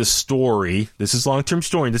point of the story, this is long-term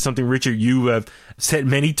story. This is something, Richard, you have said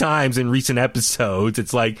many times in recent episodes.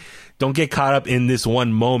 It's like, don't get caught up in this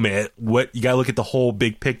one moment. You got to look at the whole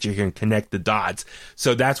big picture here and connect the dots.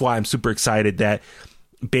 So that's why I'm super excited that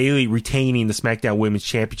Bayley retaining the SmackDown Women's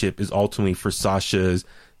Championship is ultimately for Sasha's.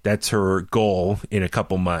 That's her goal in a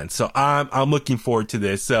couple months. So I'm looking forward to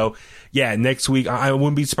this. So yeah, next week, I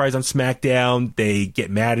wouldn't be surprised on SmackDown. They get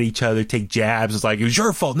mad at each other, take jabs. It's like, it was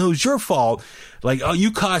your fault. No, it was your fault. Like, oh, you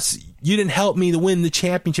didn't help me to win the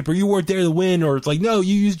championship, or you weren't there to win. Or it's like, no,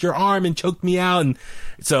 you used your arm and choked me out. And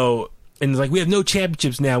so, and it's like, we have no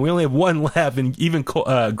championships now. We only have one left. And even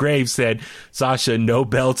Graves said, Sasha, no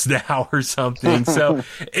belts now or something. So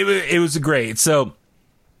it was great. So,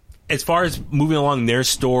 as far as moving along their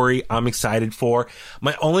story, I'm excited for.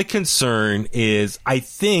 My only concern is, I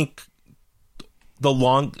think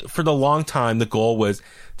for the long time, the goal was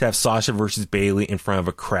to have Sasha versus Bayley in front of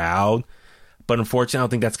a crowd. But unfortunately, I don't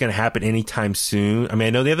think that's going to happen anytime soon. I mean, I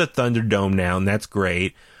know they have the Thunderdome now, and that's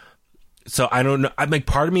great. So I don't know.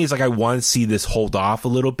 Part of me is like, I want to see this hold off a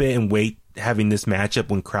little bit and wait having this matchup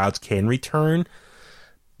when crowds can return.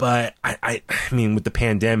 But I mean, with the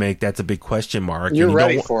pandemic, that's a big question mark. You're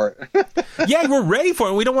ready for it. Yeah, we're ready for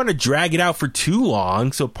it. We don't want to drag it out for too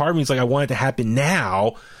long. So part of me is like, I want it to happen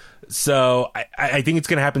now. So I think it's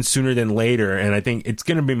going to happen sooner than later. And I think it's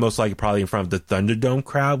going to be most likely probably in front of the Thunderdome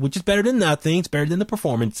crowd, which is better than nothing. It's better than the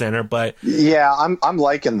Performance Center. But yeah, I'm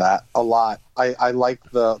liking that a lot. I like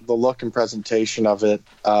the look and presentation of it.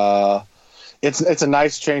 It's a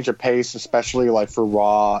nice change of pace, especially like for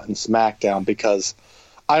Raw and SmackDown, because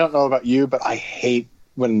I don't know about you, but I hate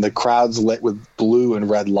when the crowd's lit with blue and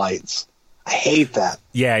red lights. I hate that.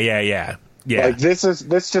 Yeah. Like this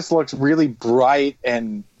just looks really bright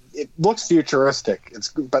and it looks futuristic.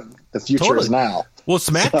 But the future is now. Well,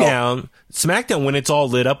 SmackDown, when it's all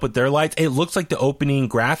lit up with their lights, it looks like the opening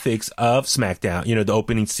graphics of SmackDown. You know, the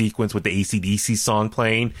opening sequence with the AC/DC song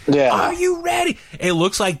playing. Yeah. Are you ready? It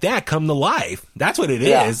looks like that come to life. That's what it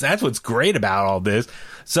is. That's what's great about all this.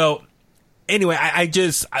 So anyway,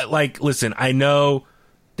 listen, I know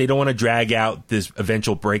they don't want to drag out this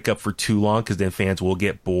eventual breakup for too long, because then fans will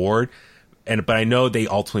get bored. But I know they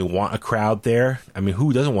ultimately want a crowd there. I mean,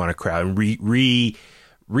 who doesn't want a crowd? And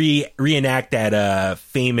reenact that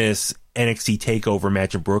famous NXT TakeOver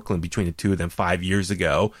match in Brooklyn between the two of them 5 years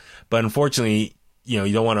ago. But unfortunately, you know,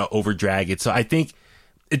 you don't want to over drag it. So I think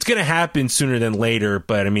it's going to happen sooner than later.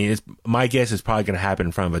 But I mean, my guess is probably going to happen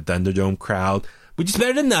in front of a Thunderdome crowd, which is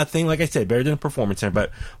better than nothing. Like I said, better than a Performance Center,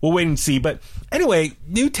 but we'll wait and see. But anyway,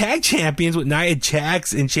 new tag champions with Nia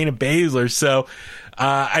Jax and Shayna Baszler. So,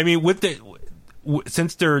 I mean,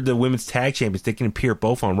 since they're the women's tag champions, they can appear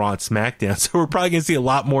both on Raw and SmackDown. So we're probably going to see a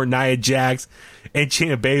lot more Nia Jax and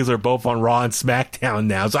Shayna Baszler both on Raw and SmackDown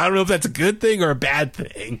now. So I don't know if that's a good thing or a bad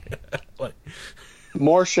thing.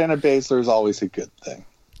 More Shayna Baszler is always a good thing.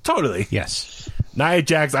 Totally. Yes. Nia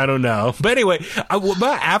Jax, I don't know. But anyway,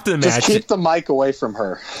 after the match... Just keep the mic away from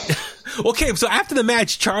her. Okay, so after the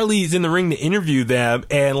match, Charlie's in the ring to interview them,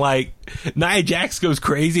 and, like, Nia Jax goes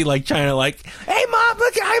crazy, like, trying to, like, hey, Mom,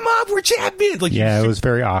 I'm up, we're champions. Like, yeah, it was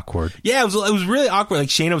very awkward. Yeah, it was really awkward. Like,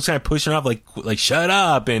 Shayna was kind of pushing her off, like shut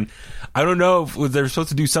up. And I don't know if they were supposed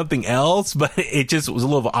to do something else, but it just was a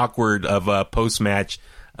little awkward of a post-match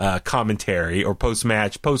commentary or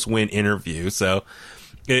post-win interview. So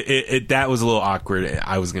that was a little awkward,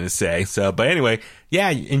 I was going to say. So, but anyway, yeah,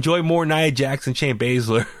 enjoy more Nia Jax and Shayna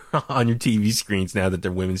Baszler on your TV screens now that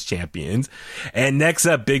they're women's champions. And next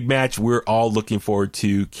up, big match we're all looking forward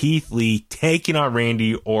to. Keith Lee taking on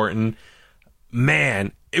Randy Orton.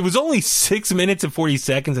 Man, it was only 6 minutes and 40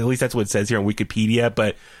 seconds. At least that's what it says here on Wikipedia.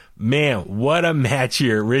 But man, what a match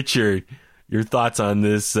here. Richard, your thoughts on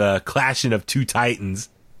this clashing of two titans?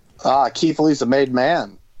 Keith Lee's a made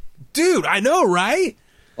man. Dude, I know, right?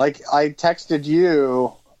 Like, I texted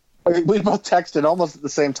you. We both texted almost at the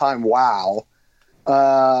same time, wow.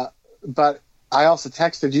 But I also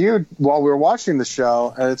texted you while we were watching the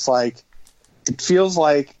show, and it's like, it feels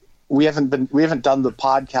like we haven't done the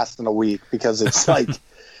podcast in a week, because it's like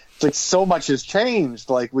so much has changed.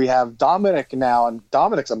 Like, we have Dominic now, and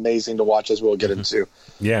Dominic's amazing to watch, as we'll get into.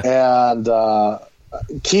 Yeah. And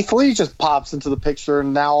Keith Lee just pops into the picture,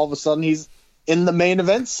 and now all of a sudden he's in the main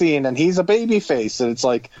event scene, and he's a babyface, and it's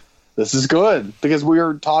like, this is good, because we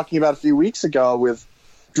were talking about a few weeks ago with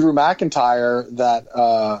Drew McIntyre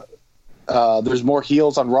that there's more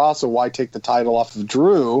heels on Raw, so why take the title off of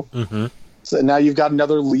Drew? Mm-hmm. So now you've got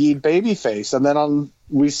another lead babyface, and then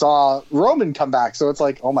we saw Roman come back, so it's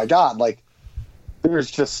like, oh my god, like, there's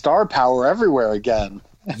just star power everywhere again.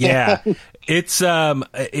 Yeah,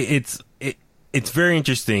 it's very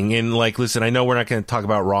interesting. And like, listen, I know we're not going to talk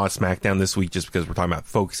about Raw and SmackDown this week just because we're talking about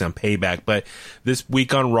focusing on Payback, but this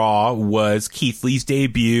week on Raw was Keith Lee's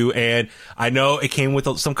debut, and I know it came with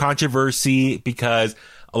some controversy because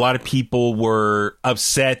a lot of people were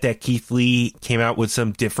upset that Keith Lee came out with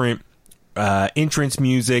some different entrance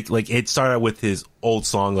music. Like, it started out with his old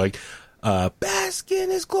song, like bask in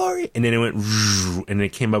his glory, and then it went and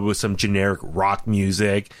it came up with some generic rock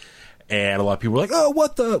music. And a lot of people were like, "Oh,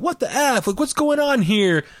 what the F? Like, what's going on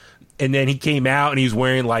here?" And then he came out and he was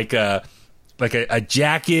wearing like a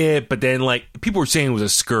jacket, but then like people were saying it was a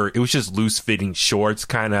skirt. It was just loose fitting shorts,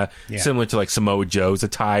 kind of similar to like Samoa Joe's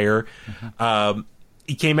attire. Mm-hmm.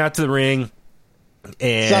 He came out to the ring, and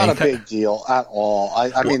it's not a big deal at all.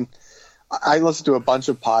 I mean, I listen to a bunch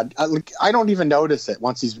of I don't even notice it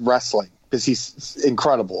once he's wrestling because he's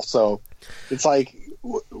incredible. So it's like,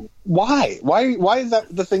 why is that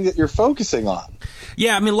the thing that you're focusing on?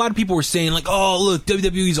 Yeah, I mean, a lot of people were saying like, oh, look,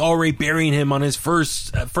 WWE's already burying him on his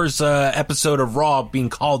first episode of Raw being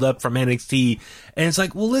called up from NXT. And it's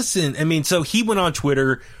like, well, listen, I mean, so he went on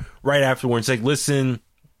Twitter right afterwards, like, listen,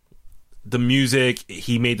 the music,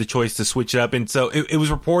 he made the choice to switch it up. And so it was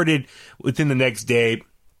reported within the next day,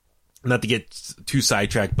 not to get too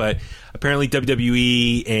sidetracked, but apparently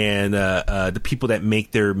WWE and the people that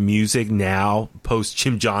make their music now, post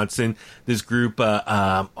Jim Johnson, this group,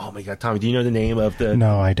 oh my God, Tommy, do you know the name of the...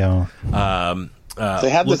 No, I don't. They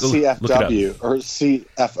had the CFW or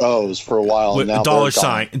CFOs for a while. And now dollar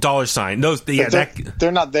sign. Those,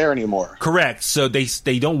 they're not there anymore. Correct. So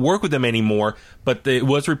they don't work with them anymore. But it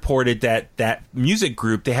was reported that music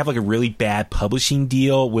group, they have like a really bad publishing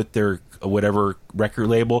deal with their whatever record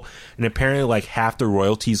label, and apparently like half the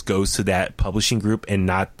royalties goes to that publishing group and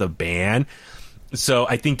not the band. So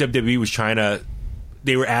I think WWE was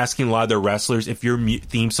they were asking a lot of their wrestlers, if your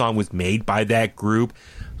theme song was made by that group,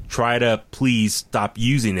 try to please stop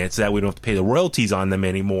using it so that we don't have to pay the royalties on them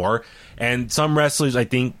anymore. And some wrestlers, I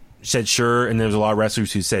think, said sure, and there's a lot of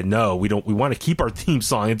wrestlers who said no, we want to keep our theme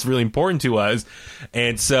song, it's really important to us.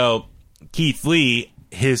 And so Keith Lee,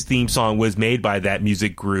 his theme song was made by that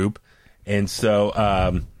music group, and so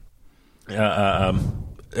I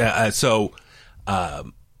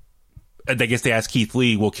guess they asked Keith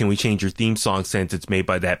Lee, well, can we change your theme song since it's made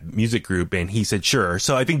by that music group? And he said sure.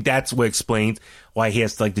 So I think that's what explains why he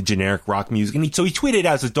has like the generic rock music. And so he tweeted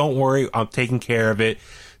out, says, don't worry, I'm taking care of it.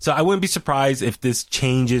 So I wouldn't be surprised if this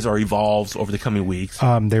changes or evolves over the coming weeks.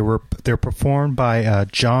 They're performed by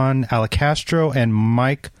John Alicastro and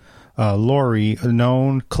Mike Laurie,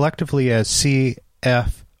 known collectively as CFO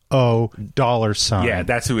 $. Yeah,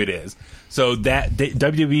 that's who it is. So that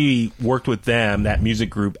WWE worked with them, that music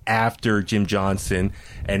group, after Jim Johnson,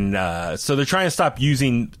 and so they're trying to stop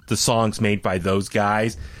using the songs made by those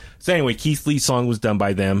guys. So anyway, Keith Lee's song was done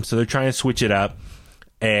by them, so they're trying to switch it up.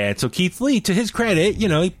 And so Keith Lee, to his credit,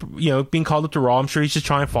 being called up to Raw, I'm sure he's just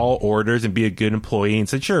trying to follow orders and be a good employee, and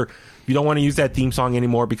said, sure, if you don't want to use that theme song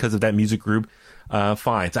anymore because of that music group,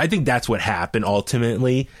 fine. So I think that's what happened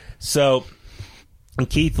ultimately. So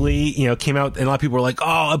Keith Lee, came out, and a lot of people were like,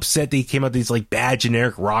 oh, upset that he came out with these like bad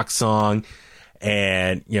generic rock song.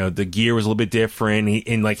 and the gear was a little bit different.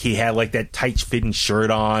 He had like that tight fitting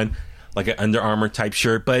shirt on, like an Under Armour type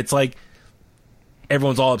shirt. But it's like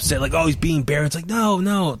everyone's all upset, like, oh, he's being buried. It's like,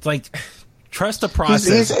 no, it's like, trust the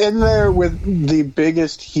process. He's in there with the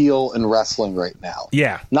biggest heel in wrestling right now.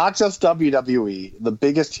 Yeah, not just WWE, the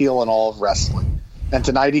biggest heel in all of wrestling. And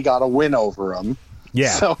tonight he got a win over him.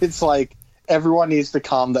 Yeah, so it's like everyone needs to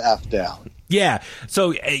calm the F down. Yeah.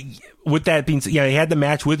 So with that being said, he had the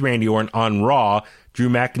match with Randy Orton on Raw. Drew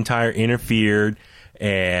McIntyre interfered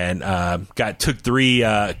and took 3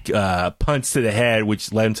 punts to the head,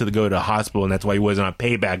 which led him to go to the hospital, and that's why he wasn't on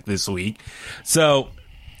Payback this week. So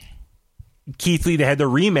Keith Lee, they had the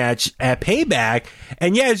rematch at Payback,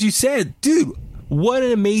 and yeah, as you said, dude, what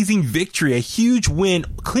an amazing victory. A huge win,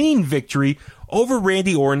 clean victory over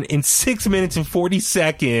Randy Orton in 6 minutes and 40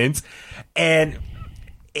 seconds. And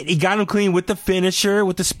he got him clean with the finisher,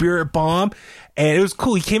 with the Spirit Bomb. And it was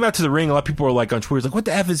cool. He came out to the ring. A lot of people were like on Twitter, like, what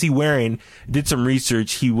the F is he wearing? Did some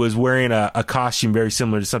research. He was wearing a costume very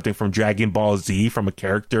similar to something from Dragon Ball Z, from a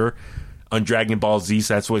character on Dragon Ball Z.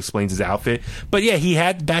 So that's what explains his outfit. But yeah, he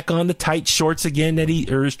had back on the tight shorts again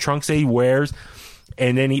or his trunks that he wears.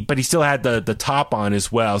 And then but he still had the top on as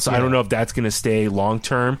well. So yeah. I don't know if that's going to stay long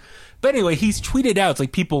term. But anyway, he's tweeted out, it's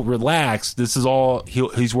like, people relax. This is all,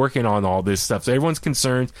 he's working on all this stuff. So everyone's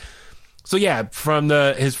concerned. So yeah, from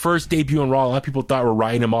his first debut on Raw, a lot of people thought we're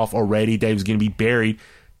writing him off already, that he was going to be buried.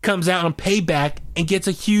 Comes out on Payback and gets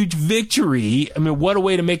a huge victory. I mean, what a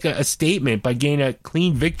way to make a statement by getting a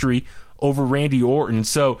clean victory over Randy Orton.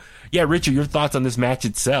 So yeah, Richard, your thoughts on this match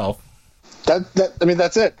itself?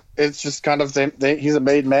 That's it. It's just kind of he's a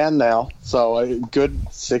made man now. So a good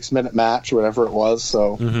 6-minute match, whatever it was.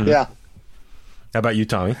 So yeah. How about you,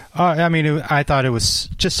 Tommy? I thought it was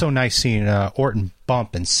just so nice seeing Orton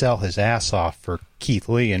bump and sell his ass off for Keith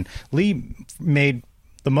Lee, and Lee made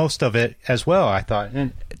the most of it as well, I thought.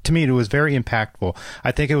 And to me, it was very impactful.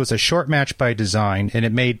 I think it was a short match by design, and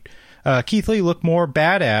it made Keith Lee look more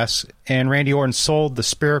badass, and Randy Orton sold the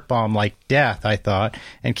Spirit Bomb like death, I thought.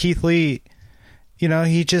 And Keith Lee,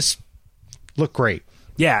 he just looked great.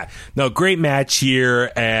 Yeah, no, great match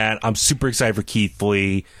here, and I'm super excited for Keith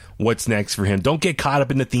Lee. What's next for him? Don't get caught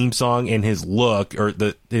up in the theme song and his look or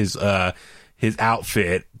his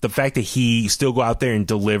outfit. The fact that he still go out there and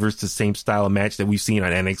delivers the same style of match that we've seen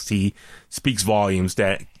on NXT speaks volumes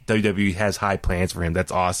that WWE has high plans for him.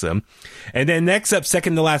 That's awesome. And then next up,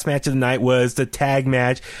 second to last match of the night was the tag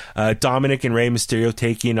match. Dominic and Rey Mysterio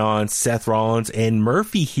taking on Seth Rollins and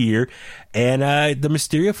Murphy here. And the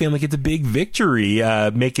Mysterio family gets a big victory,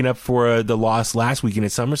 making up for the loss last weekend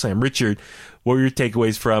at SummerSlam. Richard, what were your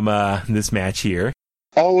takeaways from this match here?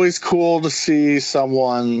 Always cool to see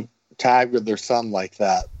someone tag with their son like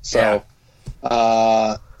that. So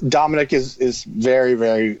Dominic is very,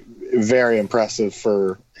 very, very impressive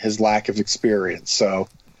for his lack of experience. So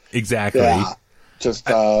exactly. Yeah, just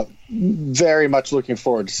very much looking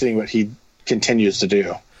forward to seeing what he continues to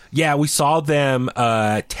do. Yeah, we saw them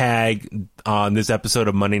tag on this episode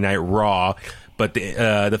of Monday Night Raw, but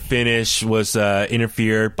the finish was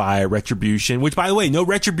interfered by Retribution, which, by the way, no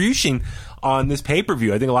Retribution on this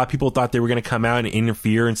pay-per-view. I think a lot of people thought they were going to come out and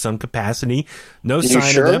interfere in some capacity. No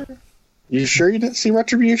sign of them. You sure you didn't see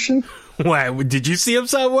Retribution? What, did you see him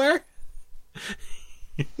somewhere?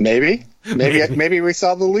 Maybe we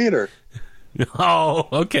saw the leader. Oh,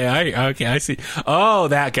 okay. I see. Oh,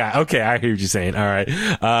 that guy. Okay, I hear what you're saying. All right.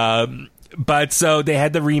 But so they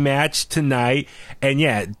had the rematch tonight, and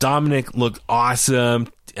yeah, Dominic looked awesome.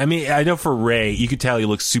 I mean, I know for Ray, you could tell he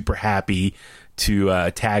looked super happy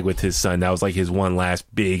to tag with his son. That was like his one last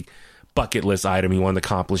big bucket list item he wanted to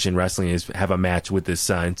accomplish in wrestling, is have a match with his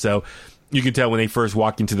son. So you could tell when they first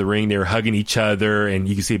walked into the ring, they were hugging each other, and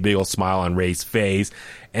you can see a big old smile on Ray's face.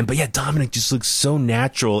 But yeah, Dominic just looks so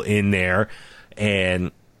natural in there,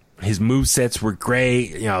 and his movesets were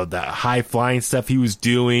great. The high flying stuff he was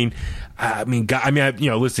doing.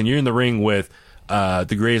 Listen, you're in the ring with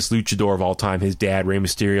the greatest luchador of all time, his dad, Rey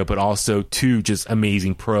Mysterio, but also two just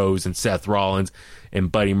amazing pros in Seth Rollins and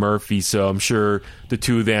Buddy Murphy. So I'm sure the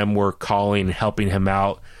two of them were calling and helping him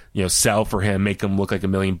out, sell for him, make him look like $1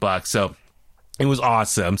 million. So it was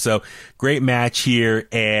awesome. So great match here,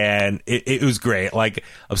 and it was great. Like,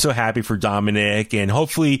 I'm so happy for Dominic, and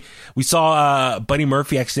hopefully we saw Buddy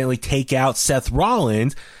Murphy accidentally take out Seth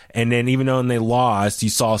Rollins, And then even though they lost, you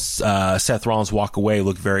saw Seth Rollins walk away,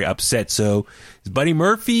 look very upset. So is Buddy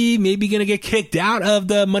Murphy maybe going to get kicked out of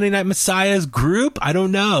the Monday Night Messiah's group? I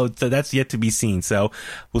don't know. So that's yet to be seen. So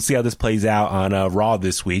we'll see how this plays out on Raw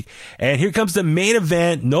this week. And here comes the main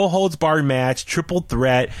event, no holds barred match, triple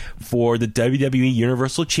threat for the WWE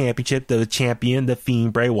Universal Championship. The champion, The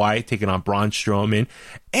Fiend, Bray Wyatt, taking on Braun Strowman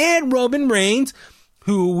and Roman Reigns,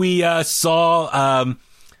 who we saw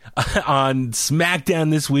on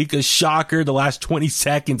SmackDown this week. A shocker, the last 20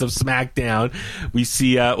 seconds of SmackDown. We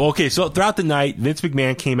see, so throughout the night, Vince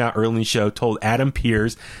McMahon came out early in the show, told Adam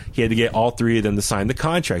Pearce he had to get all three of them to sign the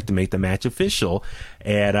contract to make the match official.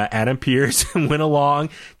 And Adam Pearce went along,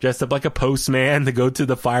 dressed up like a postman to go to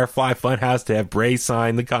the Firefly Funhouse to have Bray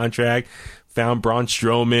sign the contract. Found Braun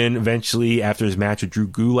Strowman eventually after his match with Drew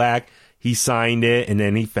Gulak. He signed it, and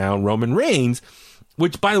then he found Roman Reigns.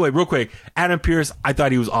 Which, by the way, real quick, Adam Pearce, I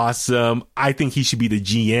thought he was awesome. I think he should be the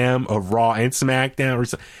GM of Raw and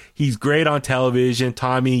SmackDown. He's great on television.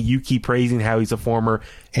 Tommy, you keep praising how he's a former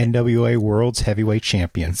NWA World's Heavyweight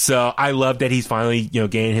Champion. So I love that he's finally,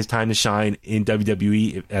 getting his time to shine in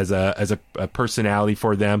WWE as a personality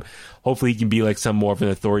for them. Hopefully he can be like some more of an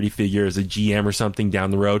authority figure as a GM or something down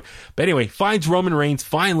the road. But anyway, finds Roman Reigns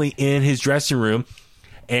finally in his dressing room,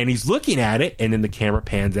 and he's looking at it, and then the camera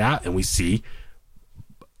pans out, and we see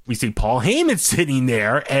Paul Heyman sitting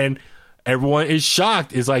there, and everyone is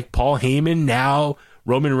shocked. Is like Paul Heyman now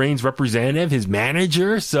Roman Reigns' representative, his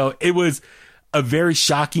manager? So it was a very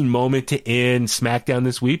shocking moment to end SmackDown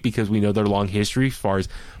this week, because we know their long history as far as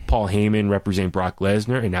Paul Heyman representing Brock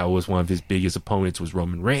Lesnar, and now was one of his biggest opponents was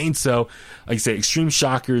Roman Reigns. So, like I said, extreme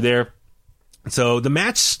shocker there. So the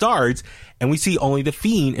match starts, and we see only The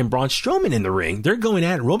Fiend and Braun Strowman in the ring. They're going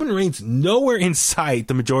at it. Roman Reigns nowhere in sight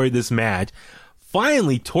the majority of this match.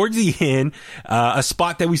 Finally, towards the end, a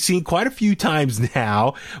spot that we've seen quite a few times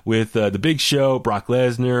now with the Big Show, Brock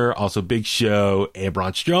Lesnar, also Big Show, and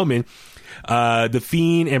Braun Strowman. The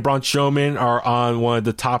Fiend and Braun Strowman are on one of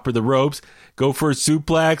the top of the ropes, go for a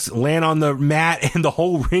suplex, land on the mat, and the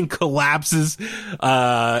whole ring collapses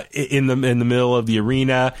in the middle of the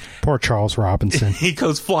arena. Poor Charles Robinson. He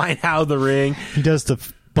goes flying out of the ring. He does the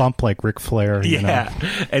bump like Ric Flair. Yeah.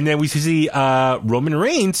 And then we see Roman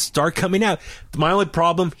Reigns start coming out. My only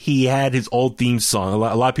problem, he had his old theme song. A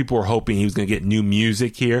lot of people were hoping he was going to get new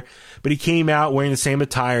music here, but he came out wearing the same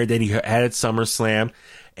attire that he had at SummerSlam.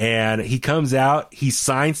 And he comes out, he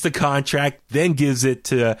signs the contract, then gives it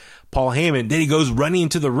to Paul Heyman. Then he goes running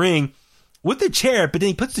into the ring with the chair, but then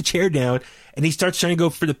he puts the chair down and he starts trying to go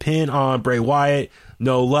for the pin on Bray Wyatt.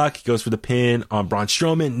 No luck. He goes for the pin on Braun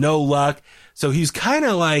Strowman. No luck. So he's kind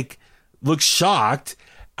of like, looks shocked.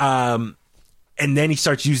 And then he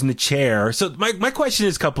starts using the chair. So my question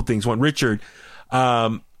is a couple things. One, Richard,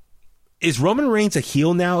 is Roman Reigns a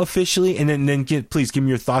heel now officially? And then please give me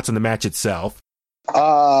your thoughts on the match itself.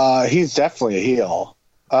 He's definitely a heel.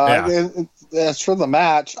 As for the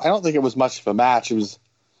match, I don't think it was much of a match. It was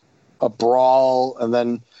a brawl, and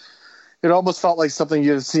then it almost felt like something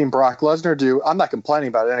you'd seen Brock Lesnar do. I'm not complaining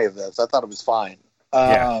about any of this. I thought it was fine.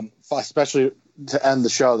 Especially to end the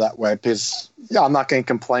show that way, because I'm not going to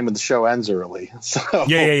complain when the show ends early. So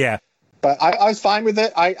yeah. But I was fine with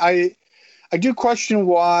it. I do question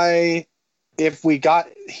why, if we got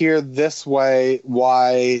here this way,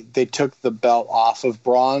 why they took the belt off of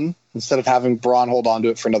Braun instead of having Braun hold on to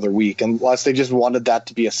it for another week, unless they just wanted that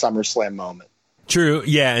to be a SummerSlam moment. True,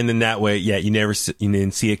 yeah, and then that way, you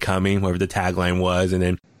didn't see it coming, whatever the tagline was, and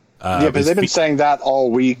then because they've been saying that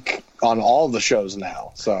all week on all the shows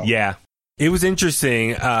now. So yeah, it was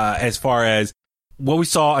interesting as far as what we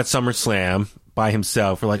saw at SummerSlam by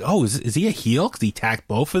himself. We're like, oh, is he a heel? Because he attacked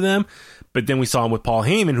both of them. But then we saw him with Paul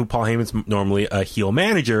Heyman, who Paul Heyman's normally a heel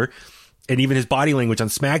manager, and even his body language on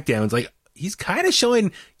SmackDown is like he's kind of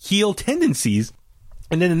showing heel tendencies.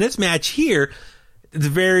 And then in this match here, it's a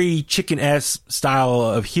very chicken-esque style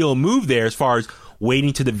of heel move there, as far as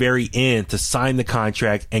waiting to the very end to sign the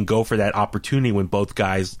contract and go for that opportunity when both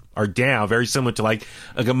guys are down. Very similar to like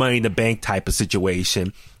a Money in the Bank type of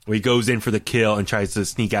situation where he goes in for the kill and tries to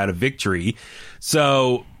sneak out a victory.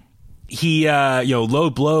 So he, low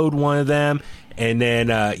blowed one of them, and then,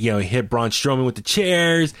 hit Braun Strowman with the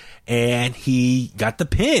chairs, and he got the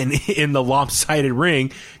pin in the lopsided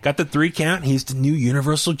ring, got the 3 count. He's the new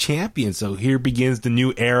Universal Champion. So here begins the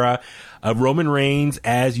new era of Roman Reigns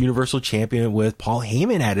as Universal Champion with Paul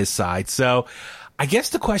Heyman at his side. So I guess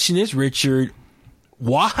the question is, Richard,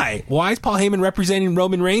 why? Why is Paul Heyman representing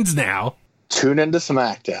Roman Reigns now? Tune into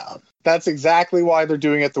SmackDown. That's exactly why they're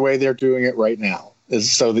doing it the way they're doing it right now,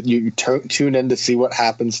 is so that you tune in to see what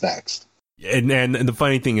happens next. And the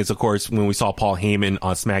funny thing is, of course, when we saw Paul Heyman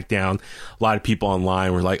on SmackDown, a lot of people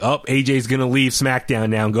online were like, "Oh, AJ's going to leave SmackDown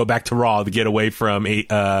now and go back to Raw to get away from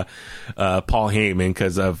Paul Heyman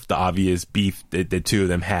because of the obvious beef that the two of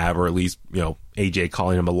them have, or at least, AJ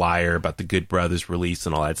calling him a liar about the Good Brothers release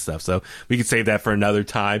and all that stuff." So we could save that for another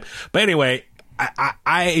time. But anyway,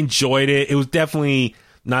 I enjoyed it. It was definitely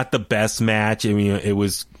not the best match. I mean, it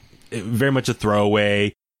was very much a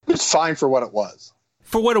throwaway. It's fine for what it was.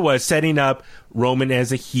 For what it was, setting up Roman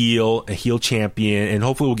as a heel champion, and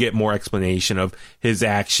hopefully we'll get more explanation of his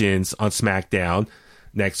actions on SmackDown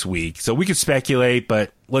next week. So we could speculate,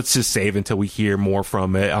 but let's just save until we hear more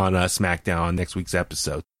from it on SmackDown next week's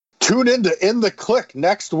episode. Tune into In the Click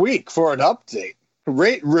next week for an update.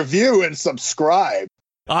 Rate, review, and subscribe.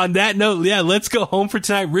 On that note, let's go home for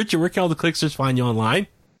tonight. Richard, where can all the Clicksters find you online?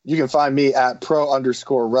 You can find me at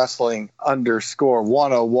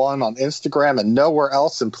pro_wrestling_101 on Instagram and nowhere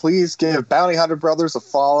else. And please give Bounty Hunter Brothers a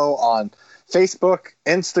follow on Facebook,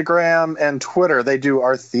 Instagram, and Twitter. They do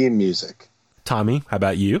our theme music. Tommy, how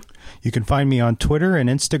about you? You can find me on Twitter and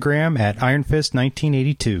Instagram at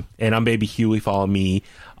IronFist1982. And I'm Baby Huey. Follow me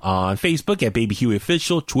on Facebook at Baby Huey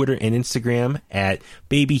Official, Twitter and Instagram at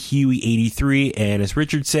Baby Huey83. And as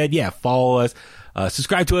Richard said, follow us.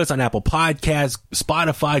 Subscribe to us on Apple Podcasts,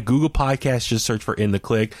 Spotify, Google Podcasts. Just search for In the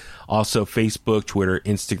Click. Also Facebook, Twitter,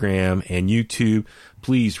 Instagram, and YouTube.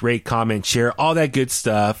 Please rate, comment, share, all that good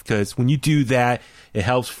stuff. Because when you do that, it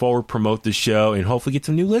helps forward promote the show and hopefully get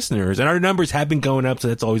some new listeners. And our numbers have been going up, so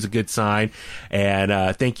that's always a good sign. And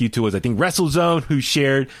thank you to us, I think WrestleZone, who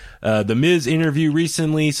shared the Miz interview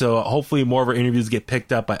recently. So hopefully more of our interviews get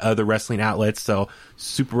picked up by other wrestling outlets. So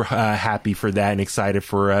super happy for that and excited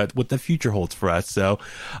for what the future holds for us. So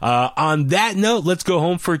on that note, let's go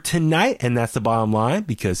home for tonight. And that's the bottom line,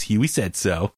 because Huey said so.